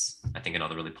 which is I think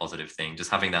another really positive thing, just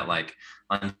having that like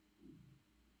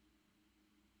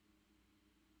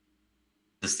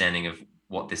understanding of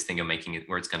what this thing you're making is,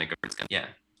 where it's going to go, yeah.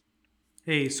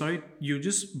 Hey, sorry, you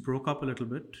just broke up a little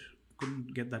bit.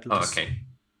 Couldn't get that Oh, last. okay.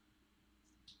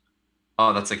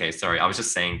 Oh, that's okay. Sorry, I was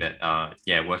just saying that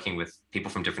yeah, working with people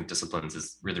from different disciplines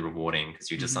is really rewarding because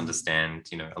you just Hmm. understand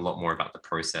a lot more about the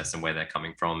process and where they're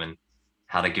coming from and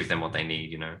how to give them what they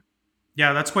need.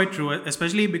 Yeah, that's quite true,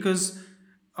 especially because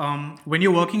when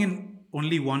you're working in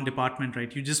only one department,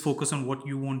 right, you just focus on what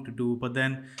you want to do. But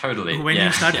then Totally. when you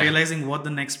Yeah. start Yeah. realizing what the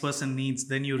next person needs,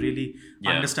 then you really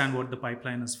Yeah. understand what the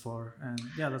pipeline is for. And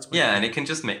yeah, that's quite Yeah, and true. it can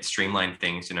just streamline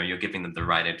things. You're giving them the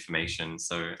right information.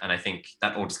 So, and I think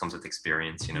that all just comes with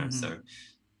experience. So, Hmm.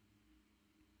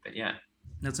 but yeah.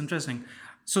 That's interesting.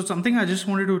 So something I just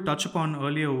wanted to touch upon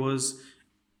earlier was,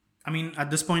 I mean, at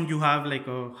this point, you have like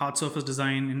a hard surface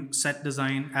design and set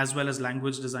design as well as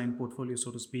language design portfolio,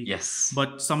 so to speak. Yes.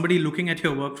 But somebody looking at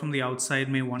your work from the outside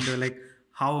may wonder, like,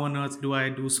 how on earth do I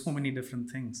do so many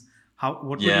different things? What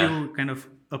would Yeah. you kind of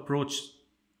approach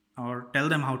or tell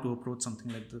them how to approach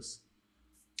something like this?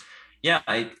 Yeah.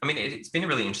 I mean, it's been a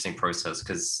really interesting process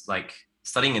because, like,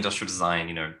 studying industrial design,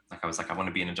 like I was like, I want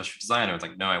to be an industrial designer. I was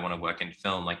like, no, I want to work in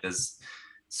film. Like, there's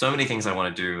so many things I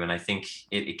want to do. And I think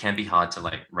it can be hard to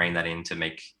like rein that in to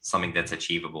make something that's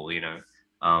achievable.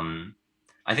 Um,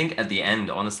 I think at the end,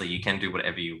 honestly, you can do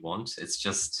whatever you want. It's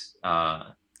just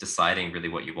deciding really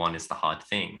what you want is the hard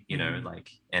thing, Hmm. like,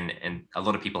 and a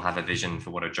lot of people have a vision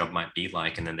for what a job might be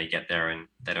like, and then they get there and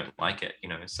they don't like it.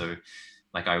 So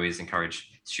like I always encourage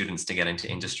students to get into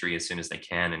industry as soon as they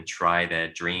can and try their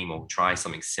dream or try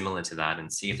something similar to that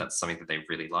and see if that's something that they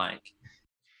really like.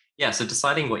 Yeah, so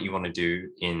deciding what you want to do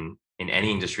in any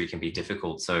industry can be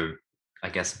difficult. So I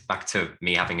guess back to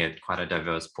me having a quite a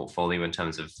diverse portfolio in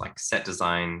terms of like set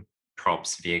design,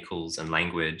 props, vehicles, and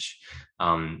language,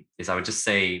 is I would just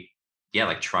say, yeah,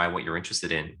 like try what you're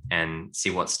interested in and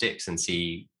see what sticks and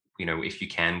see, if you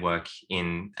can work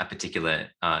in a particular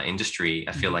industry.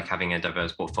 I feel like Hmm. having a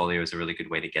diverse portfolio is a really good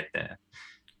way to get there.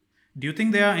 Do you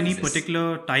think there are any Is this,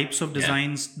 particular types of yeah.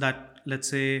 designs that, let's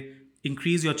say,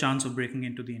 increase your chance of breaking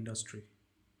into the industry?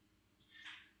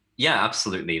 Yeah,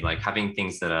 absolutely. Like having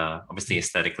things that are obviously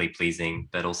aesthetically pleasing,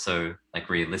 but also like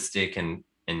realistic and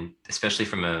especially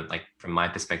from my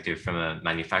perspective, from a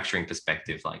manufacturing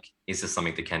perspective, like is this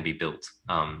something that can be built?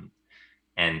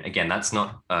 And again, that's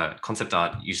not concept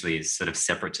art usually is sort of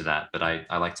separate to that, but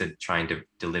I like to try and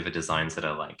deliver designs that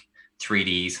are like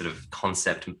 3D sort of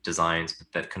concept designs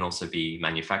that can also be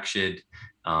manufactured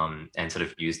and sort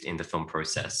of used in the film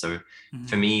process. So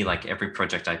for Hmm. me, like every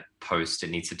project I post, it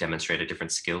needs to demonstrate a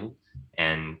different skill.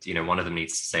 And, one of them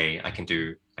needs to say, I can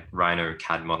do like Rhino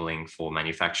CAD modeling for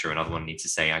manufacture. Another one needs to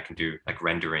say, I can do like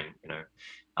rendering.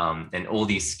 And all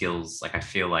these skills, like I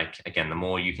feel like again, the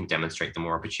more you can demonstrate, the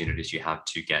more opportunities you have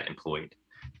to get employed.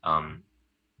 Um,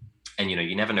 and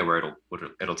you never know where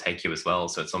it'll take you as well.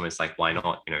 So it's almost like, why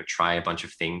not, try a bunch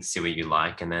of things, see what you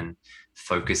like, and then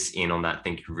focus in on that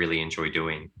thing you really enjoy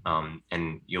doing.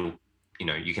 And you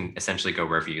can essentially go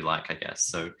wherever you like, I guess.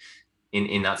 So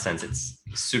in that sense, it's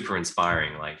super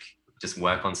inspiring. Like, just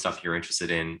work on stuff you're interested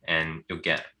in and you'll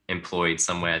get employed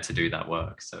somewhere to do that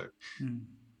work. So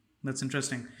That's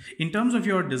interesting. In terms of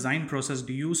your design process,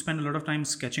 do you spend a lot of time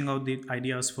sketching out the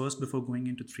ideas first before going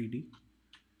into 3D?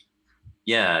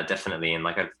 yeah, definitely. And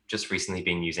like, I've just recently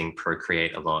been using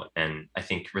Procreate a lot, and I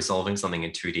think resolving something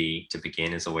in 2D to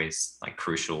begin is always like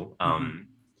crucial.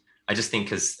 I just think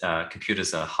because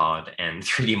computers are hard and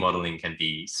 3D modeling can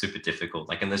be super difficult.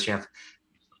 Like, unless you have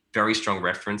very strong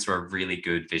reference or a really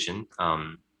good vision,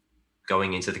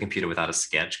 going into the computer without a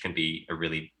sketch can be a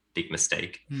really big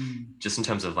mistake, just in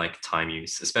terms of like time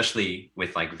use, especially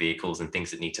with like vehicles and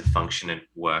things that need to function and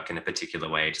work in a particular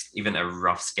way. Just even a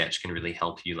rough sketch can really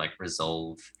help you like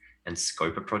resolve and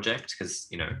scope a project, because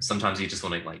sometimes you just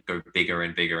want to like go bigger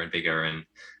and bigger and bigger, and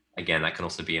again, that can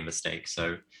also be a mistake.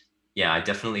 So yeah, I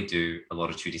definitely do a lot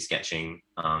of 2D sketching.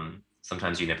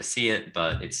 Sometimes you never see it,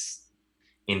 but it's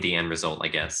in the end result, I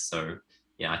guess. So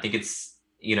yeah, I think it's,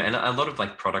 and a lot of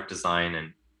like product design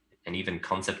and even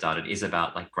concept art, it is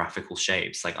about like graphical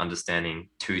shapes, like understanding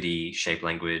 2D shape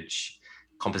language,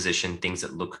 composition, things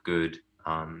that look good.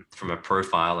 From a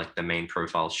profile, like the main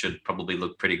profile should probably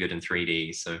look pretty good in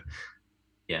 3D. So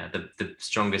yeah, the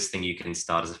strongest thing you can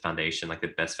start as a foundation, like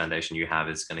the best foundation you have,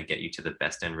 is going to get you to the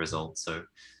best end result. So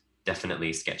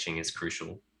definitely sketching is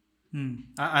crucial.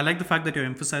 I like the fact that you're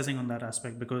emphasizing on that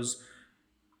aspect because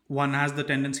one has the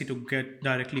tendency to get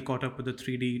directly caught up with the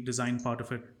 3D design part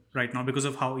of it right now because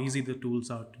of how easy the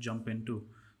tools are to jump into.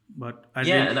 But I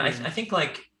Yeah, really, and I yeah. think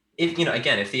like, if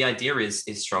again, if the idea is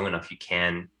strong enough, you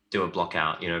can do a block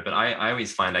out, but I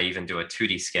always find I even do a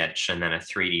 2D sketch and then a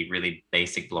 3D really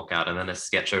basic block out and then a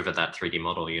sketch over that 3D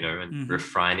model, and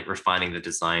refining the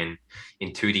design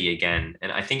in 2D again. And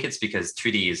I think it's because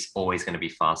 2D is always going to be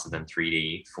faster than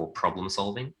 3D for problem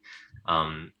solving.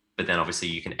 But then obviously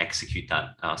you can execute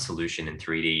that solution in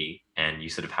 3D and you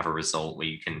sort of have a result where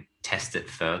you can test it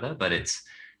further. But it's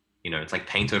like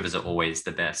paintovers are always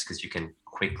the best because you can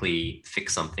quickly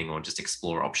fix something or just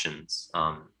explore options,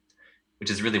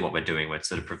 which is really what we're doing. We're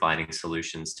sort of providing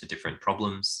solutions to different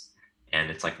problems.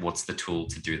 And it's like, what's the tool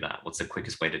to do that? What's the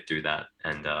quickest way to do that?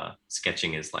 And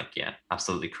sketching is like, yeah,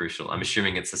 absolutely crucial. I'm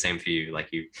assuming it's the same for you. Like,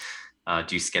 you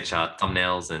do you sketch out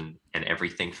thumbnails and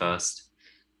everything first?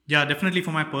 Yeah, definitely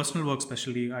for my personal work,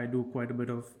 especially, I do quite a bit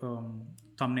of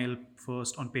thumbnail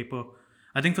first on paper.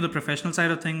 I think for the professional side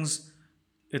of things,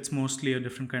 it's mostly a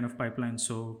different kind of pipeline.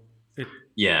 So it,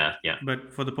 Yeah, yeah,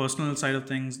 but for the personal side of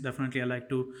things, definitely I like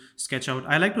to sketch out.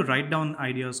 I like to write down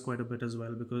ideas quite a bit as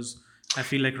well because I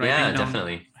feel like writing yeah, down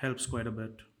definitely. helps quite a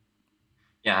bit.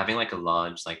 Yeah, having like a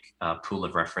large like pool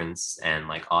of reference and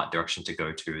like art direction to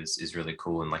go to is really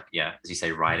cool. And like, yeah, as you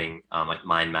say, writing like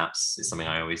mind maps is something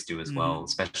I always do as well,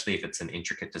 especially if it's an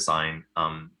intricate design.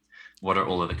 What are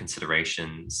all of the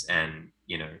considerations? And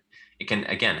it can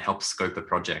again help scope a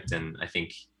project. And I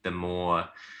think the more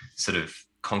sort of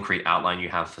concrete outline you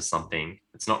have for something,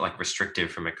 it's not like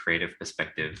restrictive from a creative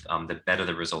perspective, the better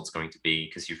the result's going to be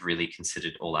because you've really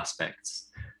considered all aspects.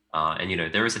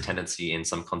 And there is a tendency in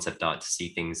some concept art to see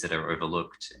things that are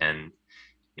overlooked. And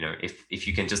if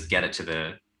you can just get it to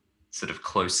the sort of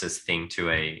closest thing to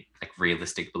a like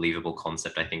realistic, believable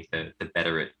concept, I think the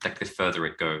better it, like the further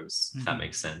it goes, if that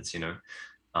makes sense.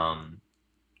 Um,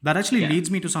 That actually yeah, leads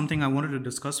me to something I wanted to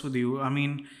discuss with you. I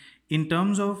mean, in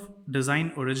terms of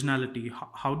design originality,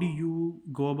 how do you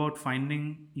go about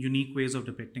finding unique ways of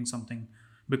depicting something?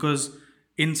 Because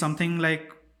in something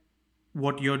like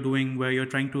what you're doing, where you're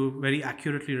trying to very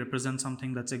accurately represent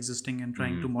something that's existing and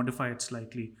trying to mm, modify it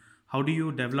slightly, how do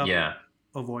you develop yeah.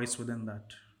 a voice within that?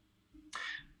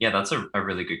 Yeah, that's a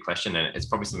really good question. And it's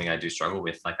probably something I do struggle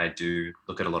with. Like, I do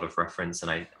look at a lot of reference,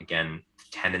 and again,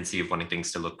 tendency of wanting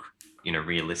things to look,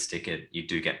 realistic. You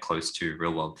do get close to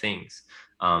real world things.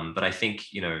 But I think,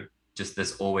 just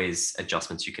there's always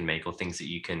adjustments you can make or things that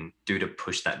you can do to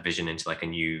push that vision into like a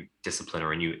new discipline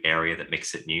or a new area that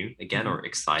makes it new again or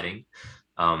exciting.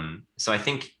 So I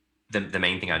think the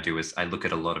main thing I do is I look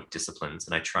at a lot of disciplines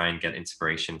and I try and get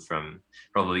inspiration from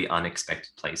probably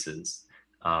unexpected places.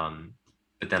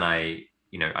 But then I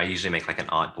usually make like an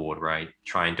art board where I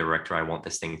try and direct where I want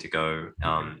this thing to go,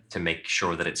 Okay. to make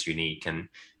sure that it's unique. And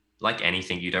like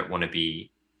anything, you don't want to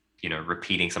be,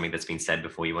 repeating something that's been said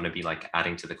before. You want to be like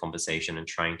adding to the conversation and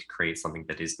trying to create something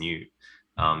that is new.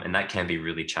 And that can be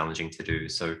really challenging to do.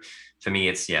 So for me,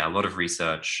 it's, yeah, a lot of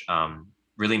research,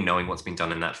 really knowing what's been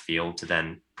done in that field to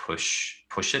then push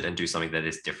it and do something that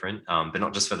is different, but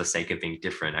not just for the sake of being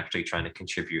different, actually trying to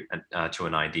contribute to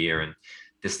an idea. And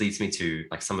this leads me to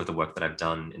like some of the work that I've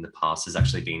done in the past has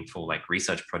actually been for like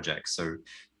research projects. So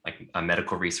like a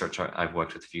medical researcher I've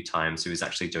worked with a few times who is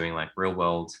actually doing like real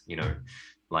world,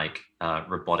 like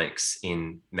robotics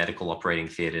in medical operating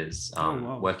theaters, Oh,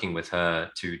 wow. working with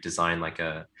her to design like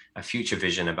a future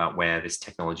vision about where this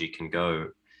technology can go,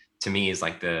 to me is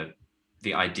like the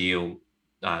ideal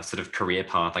sort of career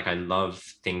path. Like I love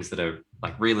things that are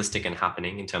like realistic and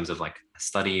happening in terms of like a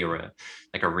study or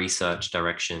a research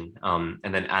direction,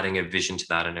 and then adding a vision to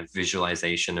that and a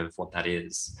visualization of what that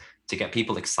is to get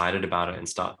people excited about it and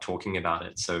start talking about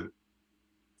it. So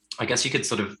I guess you could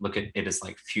sort of look at it as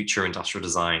like future industrial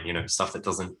design, stuff that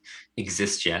doesn't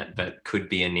exist yet, but could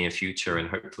be a near future. And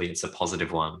hopefully it's a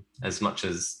positive one. As much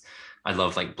as I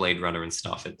love like Blade Runner and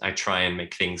stuff, I try and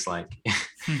make things like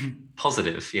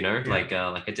positive, Yeah. like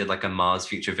I did like a Mars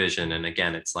future vision. And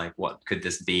again, it's like, what could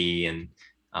this be? And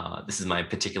this is my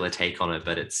particular take on it,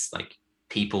 but it's like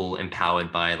people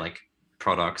empowered by like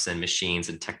products and machines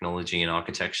and technology and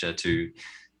architecture to,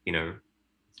 you know,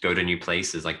 go to new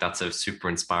places. Like that's a super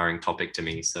inspiring topic to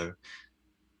me. So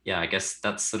yeah, I guess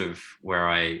that's sort of where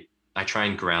I try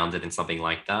and ground it in something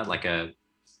like that. Like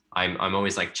I'm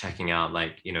always like checking out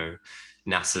like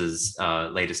NASA's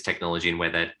latest technology and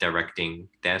where they're directing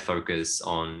their focus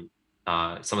on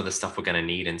some of the stuff we're going to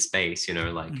need in space.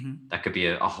 Like Hmm. that could be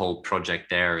a whole project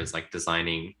there is like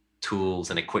designing tools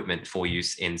and equipment for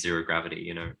use in zero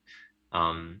gravity.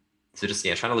 um, so just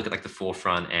yeah, trying to look at like the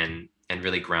forefront and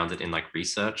really ground it in like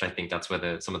research. I think that's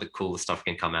where some of the coolest stuff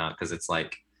can come out, because it's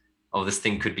like, oh, this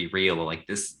thing could be real, or like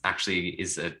this actually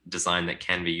is a design that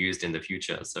can be used in the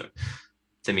future. So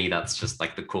to me, that's just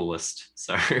like the coolest.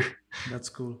 So That's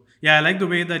cool. Yeah, I like the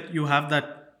way that you have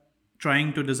that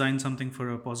trying to design something for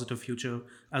a positive future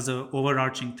as a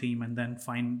overarching theme and then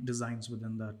find designs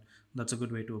within that. That's a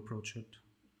good way to approach it.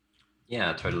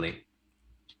 yeah, totally.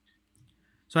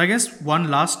 So I guess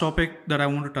one last topic that I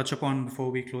want to touch upon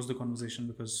before we close the conversation,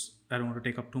 because I don't want to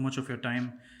take up too much of your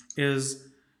time, is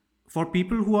for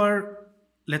people who are,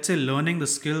 let's say, learning the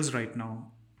skills right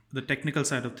now, the technical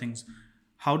side of things.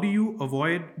 How do you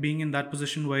avoid being in that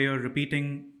position where you're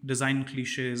repeating design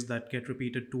cliches that get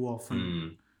repeated too often? Hmm.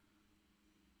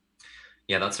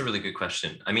 Yeah, that's a really good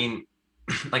question. I mean,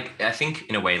 like I think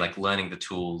in a way, like learning the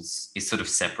tools is sort of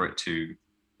separate to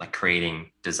like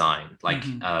creating design. Like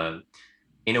Hmm.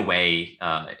 in a way,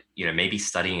 maybe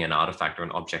studying an artifact or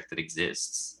an object that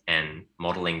exists and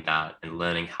modeling that and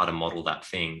learning how to model that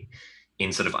thing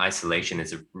in sort of isolation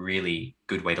is a really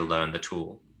good way to learn the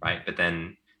tool, right? But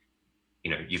then,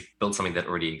 you've built something that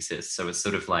already exists. So it's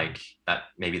sort of like that,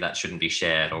 maybe that shouldn't be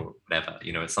shared or whatever.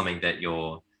 It's something that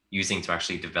you're using to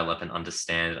actually develop and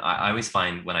understand. I always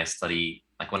find when I study,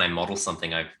 like when I model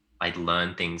something, I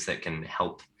learn things that can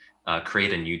help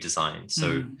create a new design.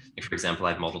 So Hmm. if, for example,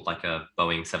 I've modeled like a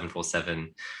Boeing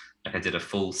 747, like I did a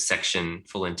full section,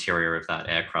 full interior of that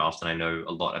aircraft, and I know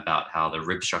a lot about how the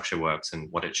rib structure works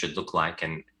and what it should look like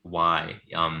and why.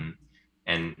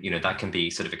 And that can be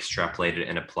sort of extrapolated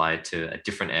and applied to a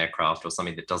different aircraft or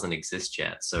something that doesn't exist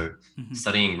yet. So Hmm.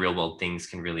 studying real world things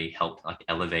can really help like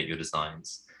elevate your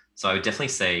designs. So I would definitely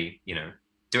say,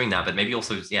 doing that, but maybe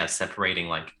also, yeah, separating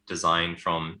like design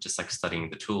from just like studying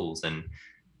the tools and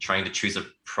trying to choose a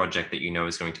project that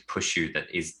is going to push you, that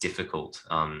is difficult.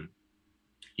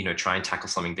 Try and tackle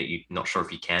something that you're not sure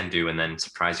if you can do, and then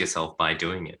surprise yourself by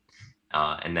doing it.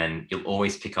 And then you'll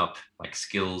always pick up like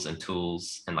skills and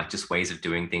tools and like just ways of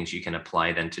doing things you can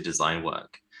apply then to design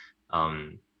work.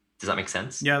 Does that make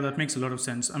sense? Yeah, that makes a lot of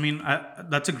sense. I mean,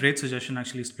 that's a great suggestion,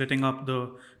 actually, splitting up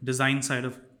the design side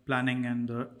of planning and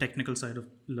the technical side of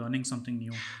learning something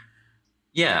new.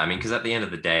 Yeah, I mean, because at the end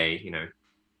of the day,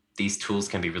 these tools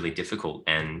can be really difficult,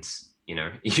 and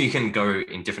you can go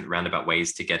in different roundabout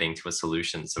ways to getting to a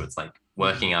solution. So it's like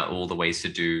working Hmm. out all the ways to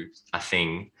do a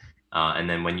thing, and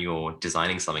then when you're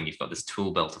designing something, you've got this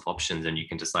tool belt of options, and you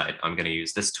can decide, I'm going to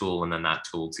use this tool and then that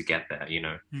tool to get there.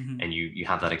 And Hmm. you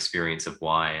have that experience of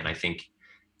why. And I think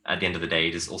at the end of the day,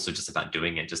 it is also just about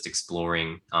doing it, just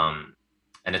exploring.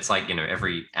 And it's like,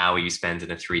 every hour you spend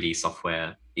in a 3D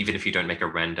software, even if you don't make a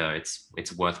render,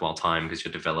 it's worthwhile time, because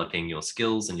you're developing your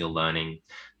skills and you're learning.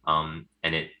 And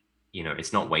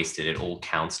it's not wasted. It all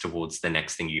counts towards the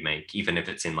next thing you make, even if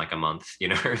it's in like a month,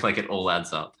 like it all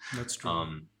adds up. That's true.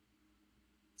 Um,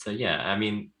 so yeah, I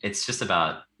mean, it's just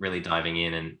about really diving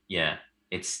in, and yeah,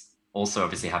 it's also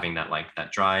obviously having that like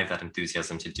that drive, that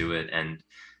enthusiasm to do it, and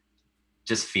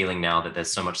just feeling now that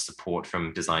there's so much support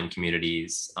from design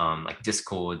communities, like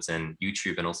Discords and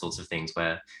YouTube and all sorts of things,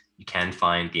 where you can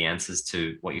find the answers to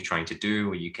what you're trying to do,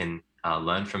 or you can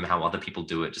learn from how other people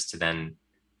do it, just to then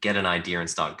get an idea and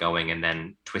start going, and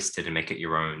then twist it and make it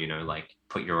your own, like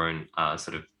put your own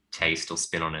sort of taste or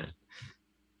spin on it.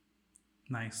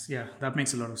 Nice. Yeah, that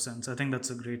makes a lot of sense. I think that's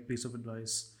a great piece of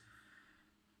advice.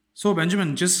 So,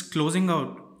 Benjamin, just closing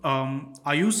out,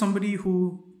 are you somebody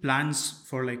who plans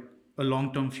for like a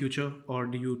long term future, or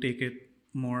do you take it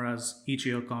more as each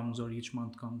year comes or each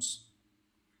month comes?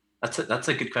 That's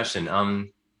a good question.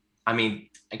 I mean,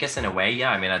 I guess in a way,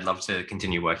 yeah. I mean, I'd love to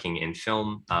continue working in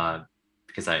film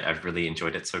because I've really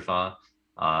enjoyed it so far.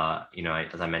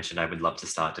 As I mentioned, I would love to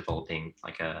start developing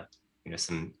like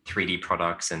some 3D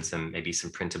products and maybe some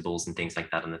printables and things like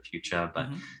that in the future. But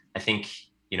Mm-hmm. I think,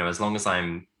 as long as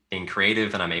I'm being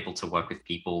creative and I'm able to work with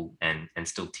people and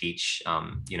still teach,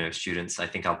 students, I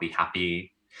think I'll be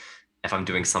happy if I'm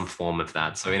doing some form of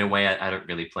that. So in a way, I don't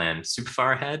really plan super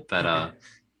far ahead, but Okay,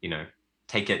 you know,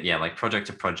 take it, yeah, like project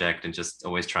to project and just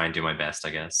always try and do my best, I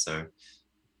guess. So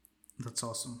that's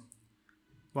awesome.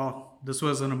 Wow, this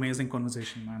was an amazing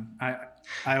conversation, man. I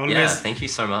yeah, always, thank you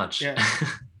so much. yeah,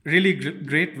 really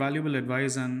great, valuable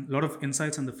advice and a lot of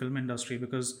insights in the film industry.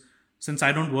 Because since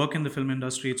I don't work in the film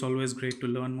industry, it's always great to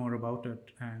learn more about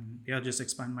it and yeah, just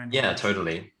expand my Yeah, knowledge.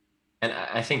 totally. And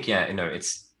I think, yeah,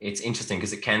 it's interesting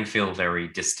because it can feel very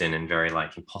distant and very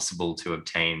like impossible to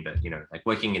obtain. But like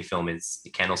working in film it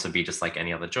can also be just like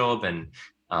any other job, and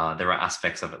there are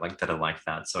aspects of it like that are like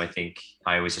that. So I think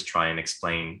I always just try and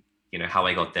explain, how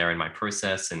I got there in my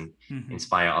process, and Hmm.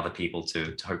 inspire other people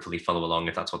to hopefully follow along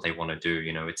if that's what they want to do.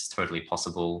 It's totally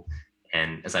possible.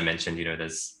 And as I mentioned,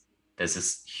 there's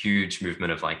this huge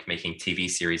movement of like making TV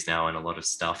series now and a lot of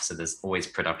stuff. So there's always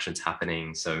productions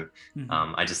happening. So Hmm.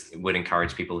 I just would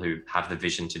encourage people who have the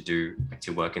vision to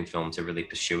work in film to really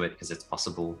pursue it, because it's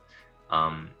possible.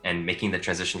 And making the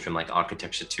transition from like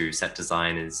architecture to set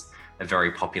design is a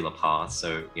very popular path. So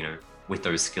with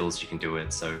those skills you can do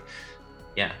it. So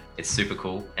yeah, it's super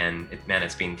cool. And man,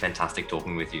 it's been fantastic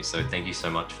talking with you. So thank you so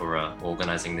much for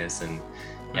organizing this, and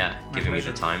yeah, My giving me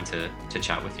the pleasure. time to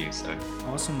chat with you. So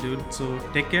Awesome, dude. So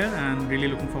take care and really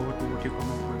looking forward to what you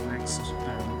come up with next.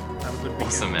 And have a good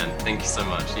awesome, weekend. man. Thank you so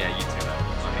much. Yeah, you too, man.